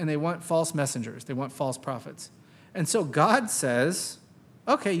idols, and they want false messengers. They want false prophets. And so God says,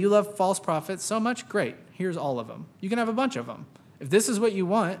 okay, you love false prophets so much? Great. Here's all of them. You can have a bunch of them. If this is what you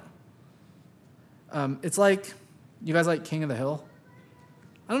want, it's like, you guys like King of the Hill?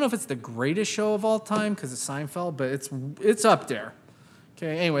 I don't know if it's the greatest show of all time because it's Seinfeld, but it's up there.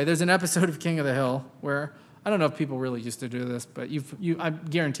 Okay, anyway, there's an episode of King of the Hill where, I don't know if people really used to do this, but I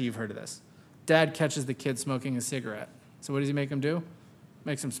guarantee you've heard of this. Dad catches the kid smoking a cigarette. So what does he make him do?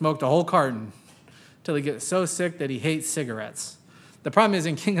 Makes him smoke the whole carton till he gets so sick that he hates cigarettes. The problem is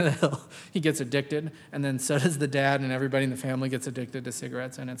in King of the Hill, he gets addicted, and then so does the dad, and everybody in the family gets addicted to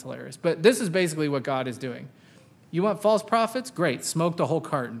cigarettes, and it's hilarious. But this is basically what God is doing. You want false prophets? Great, smoke the whole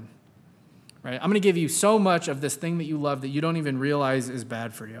carton. Right? I'm going to give you so much of this thing that you love that you don't even realize is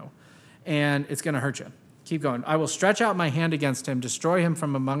bad for you, and it's going to hurt you. Keep going. I will stretch out my hand against him, destroy him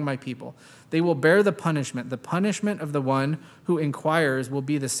from among my people. They will bear the punishment. The punishment of the one who inquires will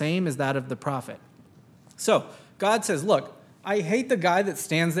be the same as that of the prophet. So God says, look, I hate the guy that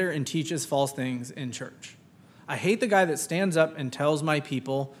stands there and teaches false things in church. I hate the guy that stands up and tells my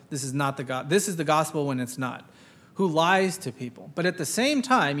people this is not the God. This is the gospel when it's not. Who lies to people. But at the same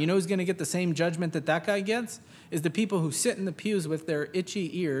time, you know who's going to get the same judgment that guy gets? Is the people who sit in the pews with their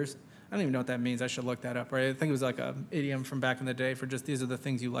itchy ears. I don't even know what that means. I should look that up, right? I think it was like an idiom from back in the day for just these are the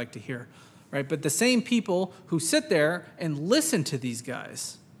things you like to hear, right? But the same people who sit there and listen to these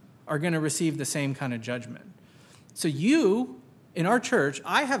guys are going to receive the same kind of judgment. So you, in our church,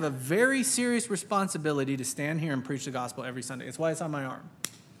 I have a very serious responsibility to stand here and preach the gospel every Sunday. It's why it's on my arm.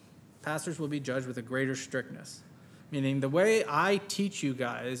 Pastors will be judged with a greater strictness. Meaning the way I teach you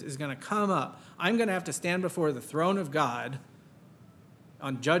guys is going to come up. I'm going to have to stand before the throne of God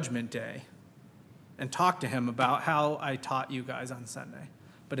on Judgment Day and talk to him about how I taught you guys on Sunday.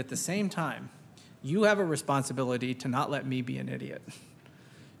 But at the same time, you have a responsibility to not let me be an idiot.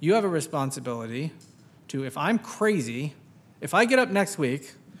 You have a responsibility to, if I'm crazy, if I get up next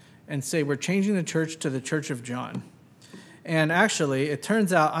week and say we're changing the church to the Church of John, and actually, it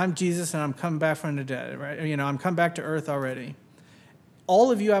turns out I'm Jesus and I'm coming back from the dead, right? I'm come back to earth already.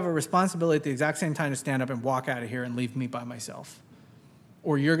 All of you have a responsibility at the exact same time to stand up and walk out of here and leave me by myself.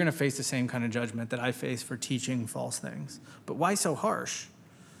 Or you're going to face the same kind of judgment that I face for teaching false things. But why so harsh?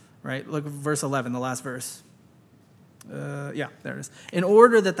 Right? Look at verse 11, the last verse. There it is. In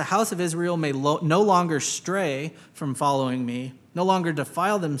order that the house of Israel may no longer stray from following me, no longer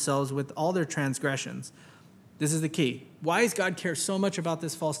defile themselves with all their transgressions. This is the key. Why does God care so much about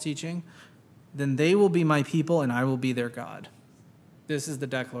this false teaching? Then they will be my people and I will be their God. This is the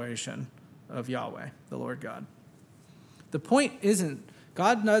declaration of Yahweh, the Lord God. The point isn't,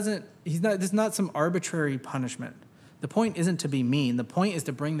 this is not some arbitrary punishment. The point isn't to be mean. The point is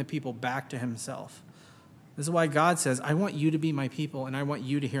to bring the people back to himself. This is why God says, I want you to be my people and I want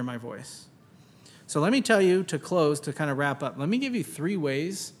you to hear my voice. So let me tell you, to close, to kind of wrap up, let me give you 3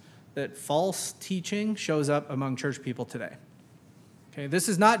 ways that false teaching shows up among church people today. Okay, this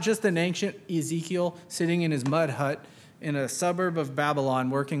is not just an ancient Ezekiel sitting in his mud hut in a suburb of Babylon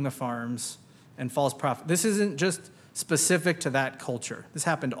working the farms and false prophet. This isn't just specific to that culture. This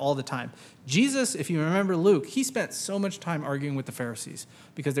happened all the time. Jesus, if you remember Luke, he spent so much time arguing with the Pharisees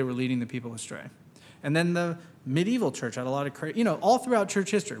because they were leading the people astray. And then the medieval church had a lot of all throughout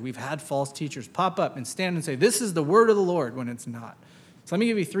church history, we've had false teachers pop up and stand and say, this is the word of the Lord, when it's not. So let me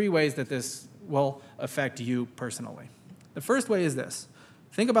give you 3 ways that this will affect you personally. The first way is this.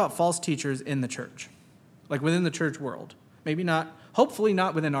 Think about false teachers in the church, like within the church world. Maybe not, hopefully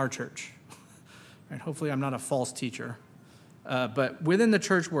not within our church. Right? Hopefully I'm not a false teacher, but within the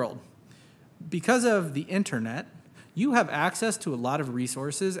church world. Because of the internet, you have access to a lot of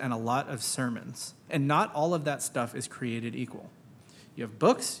resources and a lot of sermons, and not all of that stuff is created equal. You have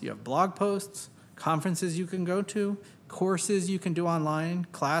books, you have blog posts, conferences you can go to, courses you can do online,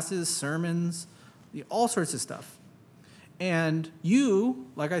 classes, sermons, all sorts of stuff. And you,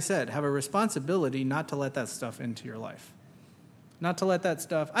 like I said, have a responsibility not to let that stuff into your life. Not to let that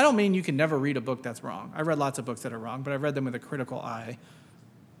stuff, I don't mean you can never read a book that's wrong. I've read lots of books that are wrong, but I've read them with a critical eye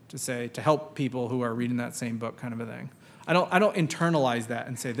to help people who are reading that same book, kind of a thing. I don't internalize that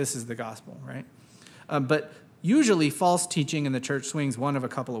and say this is the gospel, right? But usually false teaching in the church swings one of a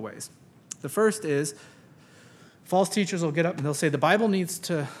couple of ways. The first is false teachers will get up and they'll say the Bible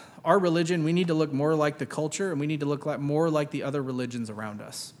our religion, we need to look more like the culture and we need to look more like the other religions around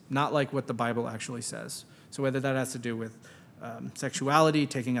us, not like what the Bible actually says. So whether that has to do with sexuality,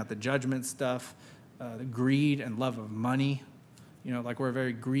 taking out the judgment stuff, the greed and love of money, like we're a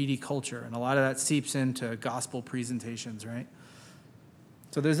very greedy culture, and a lot of that seeps into gospel presentations, right?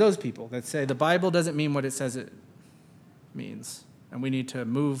 So there's those people that say the Bible doesn't mean what it says it means, and we need to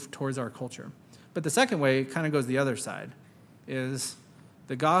move towards our culture. But the second way kind of goes the other side, is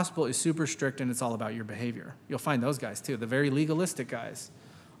the gospel is super strict and it's all about your behavior. You'll find those guys too, the very legalistic guys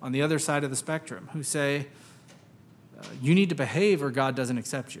on the other side of the spectrum who say, you need to behave or God doesn't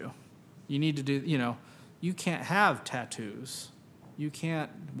accept you. You need to do, you can't have tattoos. You can't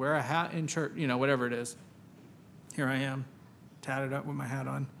wear a hat in church, whatever it is. Here I am, tatted up with my hat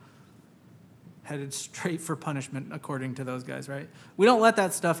on, headed straight for punishment, according to those guys, right? We don't let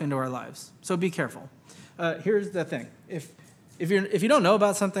that stuff into our lives, so be careful. Here's the thing. If you don't know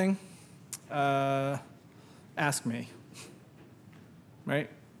about something, ask me, right?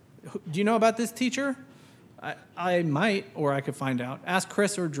 Do you know about this teacher? I might, or I could find out. Ask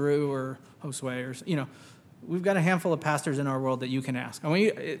Chris or Drew or Josue or, we've got a handful of pastors in our world that you can ask.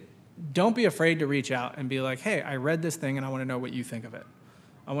 Don't be afraid to reach out and be like, hey, I read this thing and I want to know what you think of it.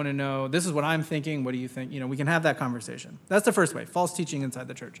 I want to know, this is what I'm thinking, what do you think? We can have that conversation. That's the first way, false teaching inside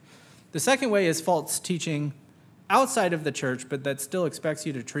the church. The second way is false teaching outside of the church, but that still expects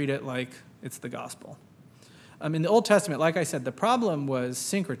you to treat it like it's the gospel. In the Old Testament, like I said, the problem was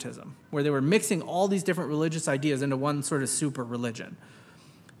syncretism, where they were mixing all these different religious ideas into one sort of super religion.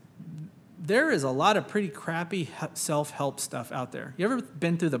 There is a lot of pretty crappy self-help stuff out there. You ever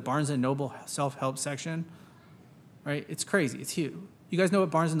been through the Barnes & Noble self-help section? Right? It's crazy. It's huge. You guys know what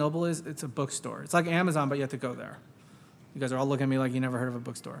Barnes & Noble is? It's a bookstore. It's like Amazon, but you have to go there. You guys are all looking at me like you never heard of a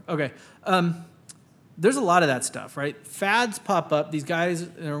bookstore. Okay. There's a lot of that stuff, right? Fads pop up. These guys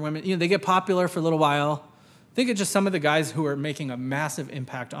or women, they get popular for a little while. Think of just some of the guys who are making a massive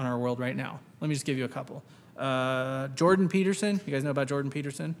impact on our world right now. Let me just give you a couple. Jordan Peterson. You guys know about Jordan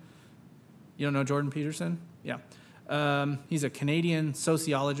Peterson? You don't know Jordan Peterson? Yeah. He's a Canadian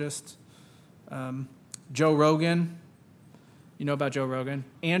sociologist. Joe Rogan. You know about Joe Rogan?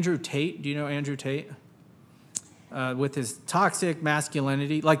 Andrew Tate. Do you know Andrew Tate? With his toxic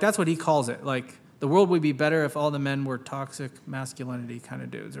masculinity. That's what he calls it. The world would be better if all the men were toxic masculinity kind of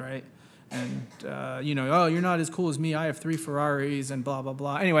dudes, right? And, you're not as cool as me. I have 3 Ferraris and blah, blah,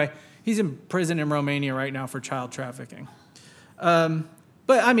 blah. Anyway, he's in prison in Romania right now for child trafficking. But,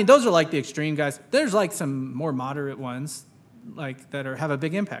 those are the extreme guys. There's, some more moderate ones, that have a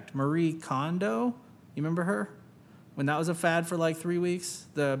big impact. Marie Kondo, you remember her? when that was a fad for like 3 weeks,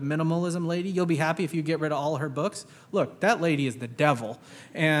 the minimalism lady, you'll be happy if you get rid of all her books. Look, that lady is the devil.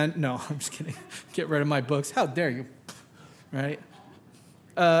 And no, I'm just kidding. Get rid of my books. How dare you? Right?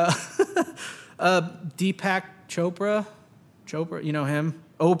 Deepak Chopra, you know him.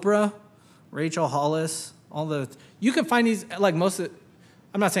 Oprah, Rachel Hollis, you can find these, like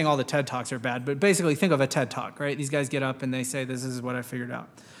I'm not saying all the TED Talks are bad, but basically think of a TED Talk, right? These guys get up and they say, this is what I figured out.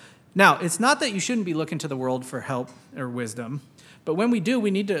 Now, it's not that you shouldn't be looking to the world for help or wisdom, but when we do,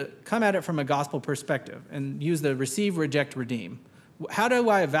 we need to come at it from a gospel perspective and use the receive, reject, redeem. How do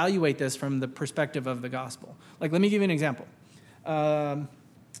I evaluate this from the perspective of the gospel? Like, let me give you an example.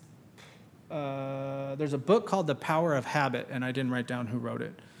 There's a book called The Power of Habit, and I didn't write down who wrote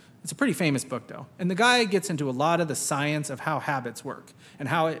it. It's a pretty famous book, though. And the guy gets into a lot of the science of how habits work and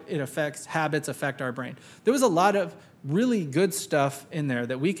how habits affect our brain. There was a lot of really good stuff in there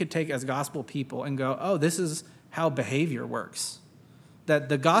that we could take as gospel people and go, oh, this is how behavior works. That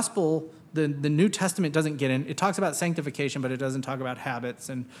the gospel, the New Testament doesn't get in. It talks about sanctification, but it doesn't talk about habits.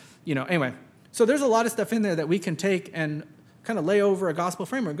 And, anyway. So there's a lot of stuff in there that we can take and kind of lay over a gospel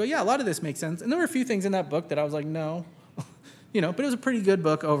framework and go, yeah, a lot of this makes sense. And there were a few things in that book that I was like, no. But it was a pretty good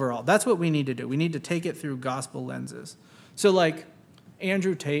book overall. That's what we need to do. We need to take it through gospel lenses. So like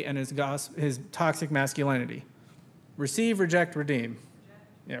Andrew Tate and his toxic masculinity. Receive, reject, redeem.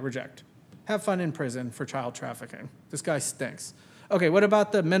 Yeah, reject. Have fun in prison for child trafficking. This guy stinks. Okay, what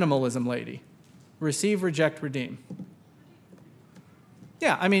about the minimalism lady? Receive, reject, redeem.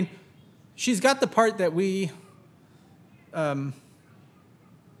 Yeah, I mean, she's got the part that we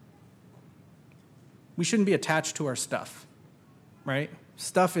shouldn't be attached to our stuff, right?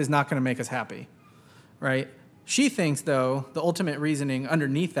 Stuff is not going to make us happy, right? She thinks, though, the ultimate reasoning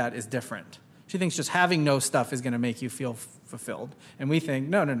underneath that is different. She thinks just having no stuff is going to make you feel fulfilled. And we think,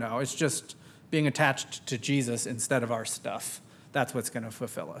 no, it's just being attached to Jesus instead of our stuff. That's what's going to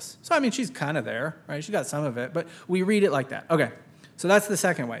fulfill us. So, I mean, she's kind of there, right? She got some of it, but we read it like that. Okay, so that's the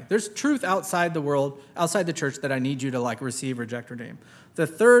second way. There's truth outside the world, outside the church that I need you to receive, reject, redeem. The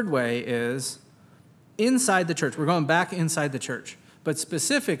third way is inside the church. We're going back inside the church, but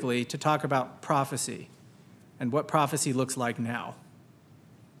specifically to talk about prophecy and what prophecy looks like now.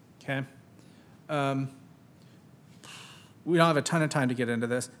 Okay? We don't have a ton of time to get into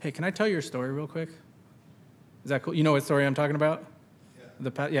this. Hey, can I tell your story real quick? Is that cool? You know what story I'm talking about?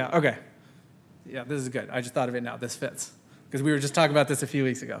 Yeah. Okay. Yeah, this is good. I just thought of it now. This fits. Because we were just talking about this a few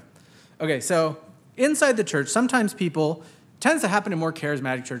weeks ago. Okay, so inside the church, sometimes tends to happen in more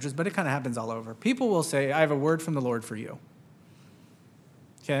charismatic churches, but it kind of happens all over. People will say, I have a word from the Lord for you.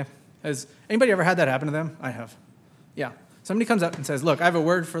 Okay? Has anybody ever had that happen to them? I have. Yeah. Somebody comes up and says, look, I have a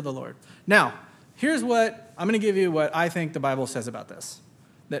word for the Lord. Now, I'm going to give you what I think the Bible says about this.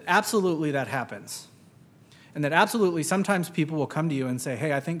 That absolutely that happens. And that absolutely sometimes people will come to you and say,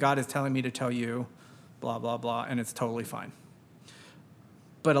 hey, I think God is telling me to tell you blah, blah, blah, and it's totally fine.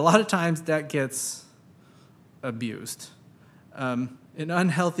 But a lot of times that gets abused. An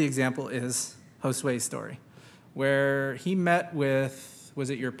unhealthy example is Josue's story, where he met with, was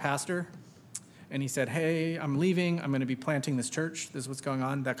it your pastor? And he said, hey, I'm leaving. I'm going to be planting this church. This is what's going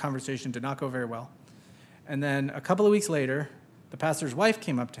on. That conversation did not go very well. And then a couple of weeks later, the pastor's wife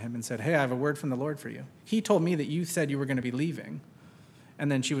came up to him and said, hey, I have a word from the Lord for you. He told me that you said you were going to be leaving. And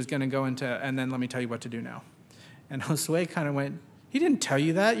then she was going to go and then let me tell you what to do now. And Josue kind of went, he didn't tell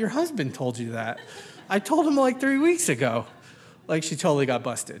you that. Your husband told you that. I told him 3 weeks ago. She totally got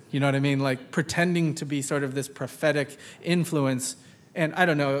busted. You know what I mean? Pretending to be sort of this prophetic influence. And I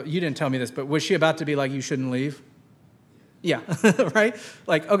don't know, you didn't tell me this, but was she about to be you shouldn't leave? Yeah, right?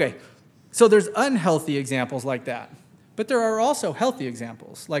 Okay. So there's unhealthy examples like that. But there are also healthy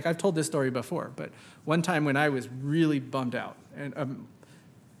examples. I've told this story before, but one time when I was really bummed out, and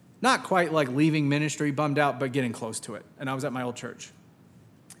not quite leaving ministry bummed out, but getting close to it. And I was at my old church.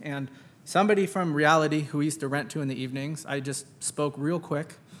 And somebody from Reality who we used to rent to in the evenings, I just spoke real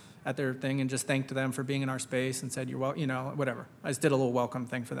quick at their thing and just thanked them for being in our space and said, you're well, whatever. I just did a little welcome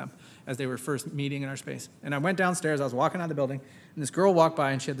thing for them as they were first meeting in our space. And I went downstairs, I was walking out of the building, and this girl walked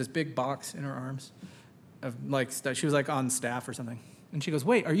by and she had this big box in her arms of stuff. She was on staff or something. And she goes,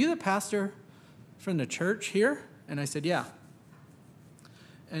 wait, are you the pastor from the church here? And I said, yeah.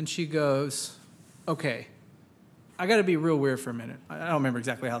 And she goes, okay, I got to be real weird for a minute. I don't remember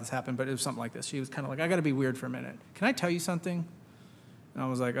exactly how this happened, but it was something like this. She was kind of I got to be weird for a minute. Can I tell you something? And I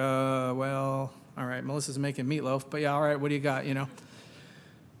was like, well, all right, Melissa's making meatloaf, but yeah, all right, what do you got,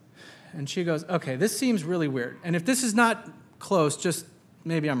 And she goes, okay, this seems really weird. And if this is not close, just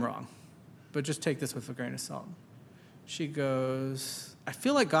maybe I'm wrong, but just take this with a grain of salt. She goes, I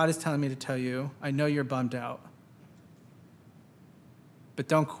feel like God is telling me to tell you, I know you're bummed out, but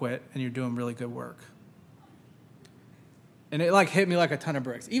don't quit, and you're doing really good work. And it hit me like a ton of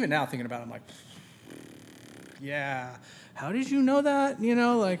bricks. Even now thinking about it, I'm like, yeah, how did you know that?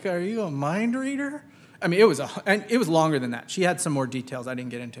 Are you a mind reader? I mean, it was longer than that. She had some more details I didn't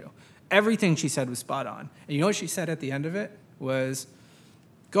get into. Everything she said was spot on. And you know what she said at the end of it was,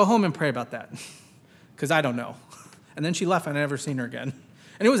 go home and pray about that, because I don't know. And then she left, and I never seen her again.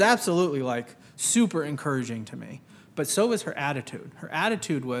 And it was absolutely super encouraging to me. But so was her attitude. Her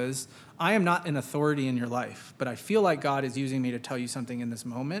attitude was, I am not an authority in your life, but I feel like God is using me to tell you something in this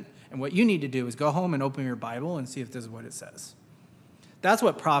moment. And what you need to do is go home and open your Bible and see if this is what it says. That's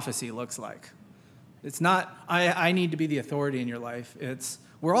what prophecy looks like. It's not, I need to be the authority in your life. It's,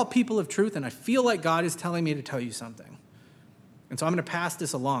 we're all people of truth, and I feel like God is telling me to tell you something. And so I'm going to pass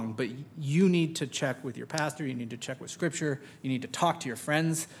this along, but you need to check with your pastor. You need to check with Scripture. You need to talk to your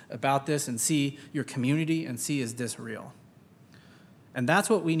friends about this and see your community and see, is this real? And that's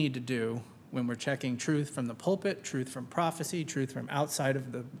what we need to do when we're checking truth from the pulpit, truth from prophecy, truth from outside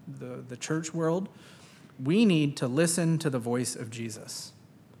of the church world. We need to listen to the voice of Jesus.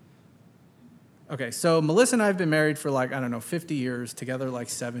 Okay, so Melissa and I have been married for 50 years, together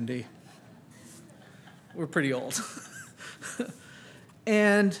 70. We're pretty old.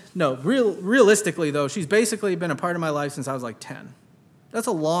 And no, realistically, though, she's basically been a part of my life since I was 10. That's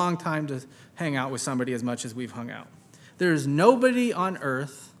a long time to hang out with somebody as much as we've hung out. There's nobody on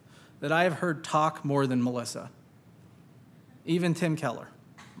earth that I have heard talk more than Melissa. Even Tim Keller,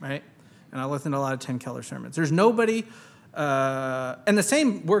 right? And I listen to a lot of Tim Keller sermons. There's nobody, and the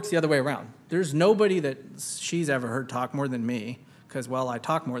same works the other way around. There's nobody that she's ever heard talk more than me, because, I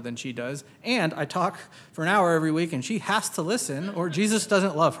talk more than she does, and I talk for an hour every week, and she has to listen, or Jesus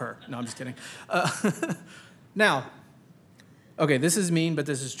doesn't love her. No, I'm just kidding. Now, okay, this is mean, but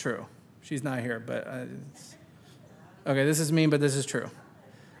this is true. She's not here, but... okay, this is mean, but this is true.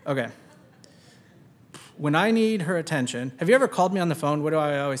 Okay. When I need her attention... Have you ever called me on the phone? What do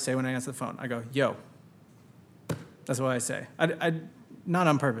I always say when I answer the phone? I go, yo. That's what I say. I not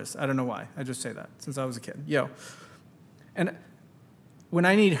on purpose. I don't know why. I just say that since I was a kid. Yo. And... when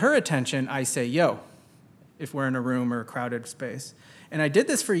I need her attention, I say, yo, if we're in a room or a crowded space. And I did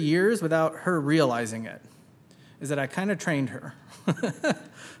this for years without her realizing it, is that I kind of trained her.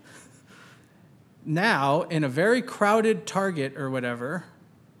 Now, in a very crowded Target or whatever,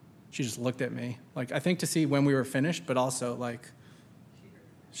 she just looked at me, I think to see when we were finished, but also,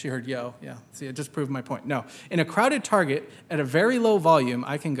 she heard yo, yeah. See, it just proved my point. No, in a crowded Target, at a very low volume,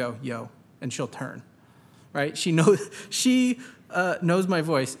 I can go, yo, and she'll turn, right? She knows my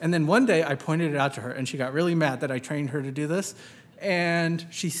voice. And then one day I pointed it out to her, and she got really mad that I trained her to do this. And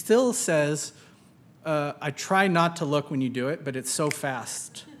she still says, I try not to look when you do it, but it's so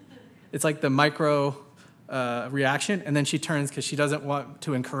fast. It's like the micro reaction, and then she turns because she doesn't want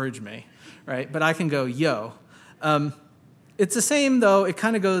to encourage me, right? But I can go, yo. It's the same, though. It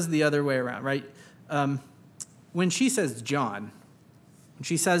kind of goes the other way around, right? When she says John,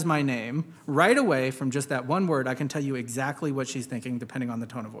 she says my name, right away from just that one word, I can tell you exactly what she's thinking, depending on the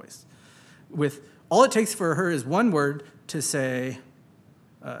tone of voice. All it takes for her is one word to say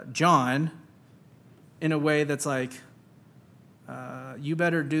John in a way that's you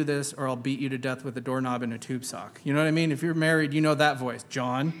better do this or I'll beat you to death with a doorknob and a tube sock. You know what I mean? If you're married, you know that voice,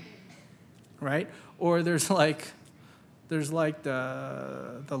 John, right? Or there's the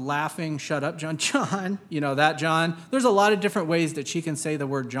laughing, shut up, John, that John. There's a lot of different ways that she can say the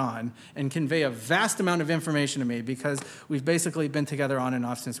word John and convey a vast amount of information to me because we've basically been together on and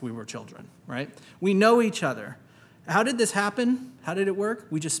off since we were children, right? We know each other. How did this happen? How did it work?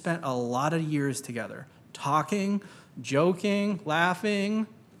 We just spent a lot of years together, talking, joking, laughing,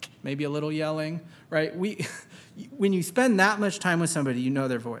 maybe a little yelling, right? When you spend that much time with somebody, you know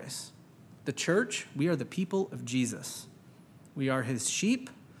their voice. The church, we are the people of Jesus. We are his sheep.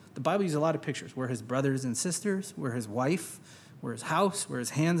 The Bible uses a lot of pictures. We're his brothers and sisters. We're his wife. We're his house. We're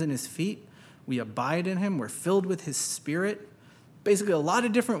his hands and his feet. We abide in him. We're filled with his spirit. Basically, a lot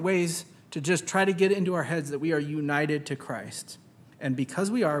of different ways to just try to get into our heads that we are united to Christ. And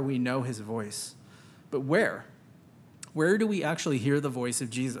because we are, we know his voice. But where? Where do we actually hear the voice of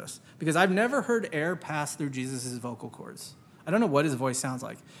Jesus? Because I've never heard air pass through Jesus' vocal cords. I don't know what his voice sounds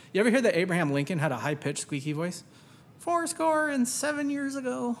like. You ever hear that Abraham Lincoln had a high-pitched, squeaky voice? 7 years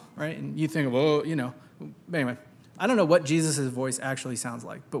ago, right? And you think, well, anyway, I don't know what Jesus' voice actually sounds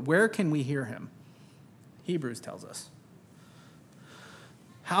like, but where can we hear him? Hebrews tells us.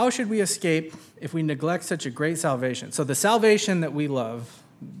 How should we escape if we neglect such a great salvation? So the salvation that we love,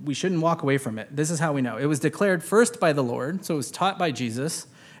 we shouldn't walk away from it. This is how we know. It was declared first by the Lord, so it was taught by Jesus,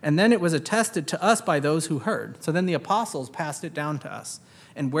 And then it was attested to us by those who heard. So then the apostles passed it down to us.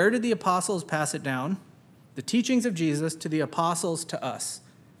 And where did the apostles pass it down? The teachings of Jesus to the apostles to us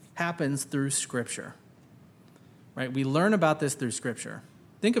happens through Scripture. Right? We learn about this through Scripture.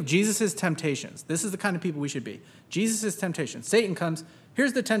 Think of Jesus' temptations. This is the kind of people we should be. Jesus' temptation. Satan comes,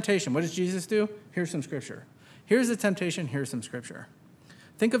 here's the temptation. What does Jesus do? Here's some Scripture. Here's the temptation, here's some Scripture.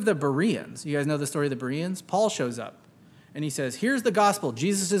 Think of the Bereans. You guys know the story of the Bereans? Paul shows up, and he says, here's the gospel.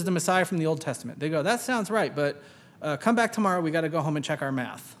 Jesus is the Messiah from the Old Testament. They go, that sounds right, but come back tomorrow. We got to go home and check our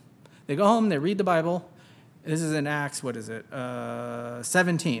math. They go home, they read the Bible. This is in Acts,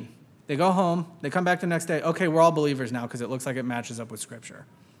 17. They go home, they come back the next day. Okay, we're all believers now because it looks like it matches up with Scripture.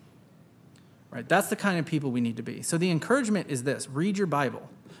 Right? That's the kind of people we need to be. So the encouragement is this: read your Bible,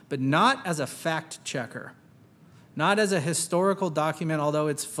 but not as a fact checker, not as a historical document, although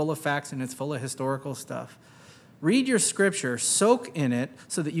it's full of facts and it's full of historical stuff. Read your Scripture, soak in it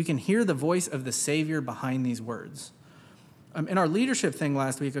so that you can hear the voice of the Savior behind these words. In our leadership thing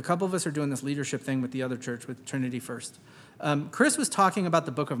last week, a couple of us are doing this leadership thing with the other church, with Trinity First. Chris was talking about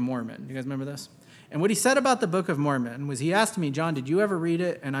the Book of Mormon. You guys remember this? And what he said about the Book of Mormon was, he asked me, John, did you ever read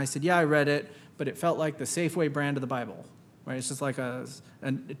it? And I said, yeah, I read it, but it felt like the Safeway brand of the Bible. Right? It's just like a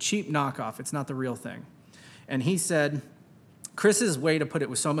cheap knockoff. It's not the real thing. And he said, Chris's way to put it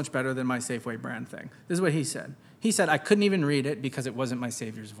was so much better than my Safeway brand thing. This is what he said. He said, I couldn't even read it because it wasn't my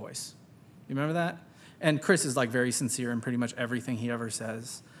Savior's voice. You remember that? And Chris is like very sincere in pretty much everything he ever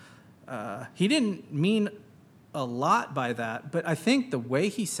says. He didn't mean a lot by that, but I think the way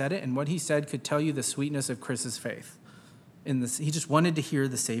he said it and what he said could tell you the sweetness of Chris's faith. He just wanted to hear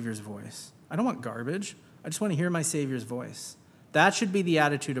the Savior's voice. I don't want garbage. I just want to hear my Savior's voice. That should be the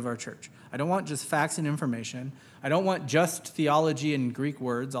attitude of our church. I don't want just facts and information. I don't want just theology and Greek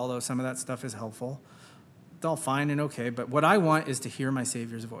words, although some of that stuff is helpful. It's all fine and okay, but what I want is to hear my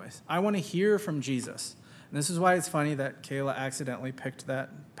Savior's voice. I want to hear from Jesus. And this is why it's funny that Kayla accidentally picked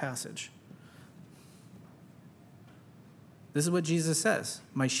that passage. This is what Jesus says.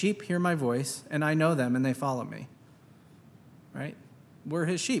 My sheep hear my voice, and I know them, and they follow me. Right? We're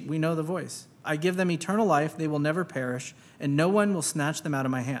his sheep. We know the voice. I give them eternal life. They will never perish, and no one will snatch them out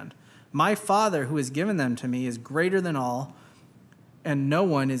of my hand. My Father, who has given them to me, is greater than all, and no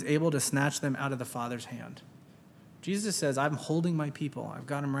one is able to snatch them out of the Father's hand. Jesus says, I'm holding my people. I've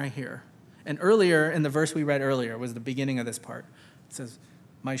got them right here. And earlier, in the verse we read earlier, was the beginning of this part. It says,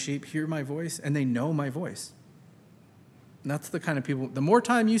 my sheep hear my voice, and they know my voice. And that's the kind of people, the more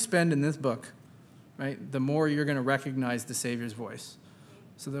time you spend in this book, right, the more you're going to recognize the Savior's voice.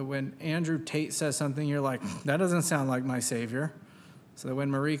 So that when Andrew Tate says something, you're like, that doesn't sound like my Savior. So that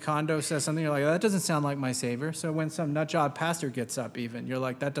when Marie Kondo says something, you're like, that doesn't sound like my Savior. So when some nutjob pastor gets up even, you're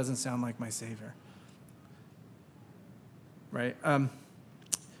like, that doesn't sound like my Savior. Right?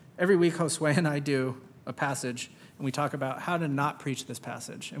 Every week, Josue and I do a passage, and we talk about how to not preach this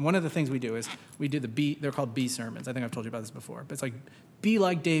passage. And one of the things we do is we do they're called B sermons. I think I've told you about this before. But it's like, be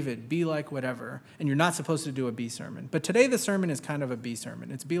like David, be like whatever. And you're not supposed to do a B sermon. But today the sermon is kind of a B sermon.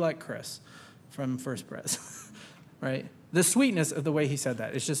 It's be like Chris from First Pres. Right? The sweetness of the way he said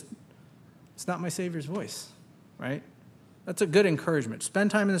that. It's not my Savior's voice. Right? That's a good encouragement.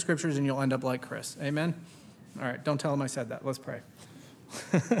 Spend time in the Scriptures and you'll end up like Chris. Amen? All right, don't tell him I said that. Let's pray.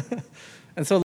 And so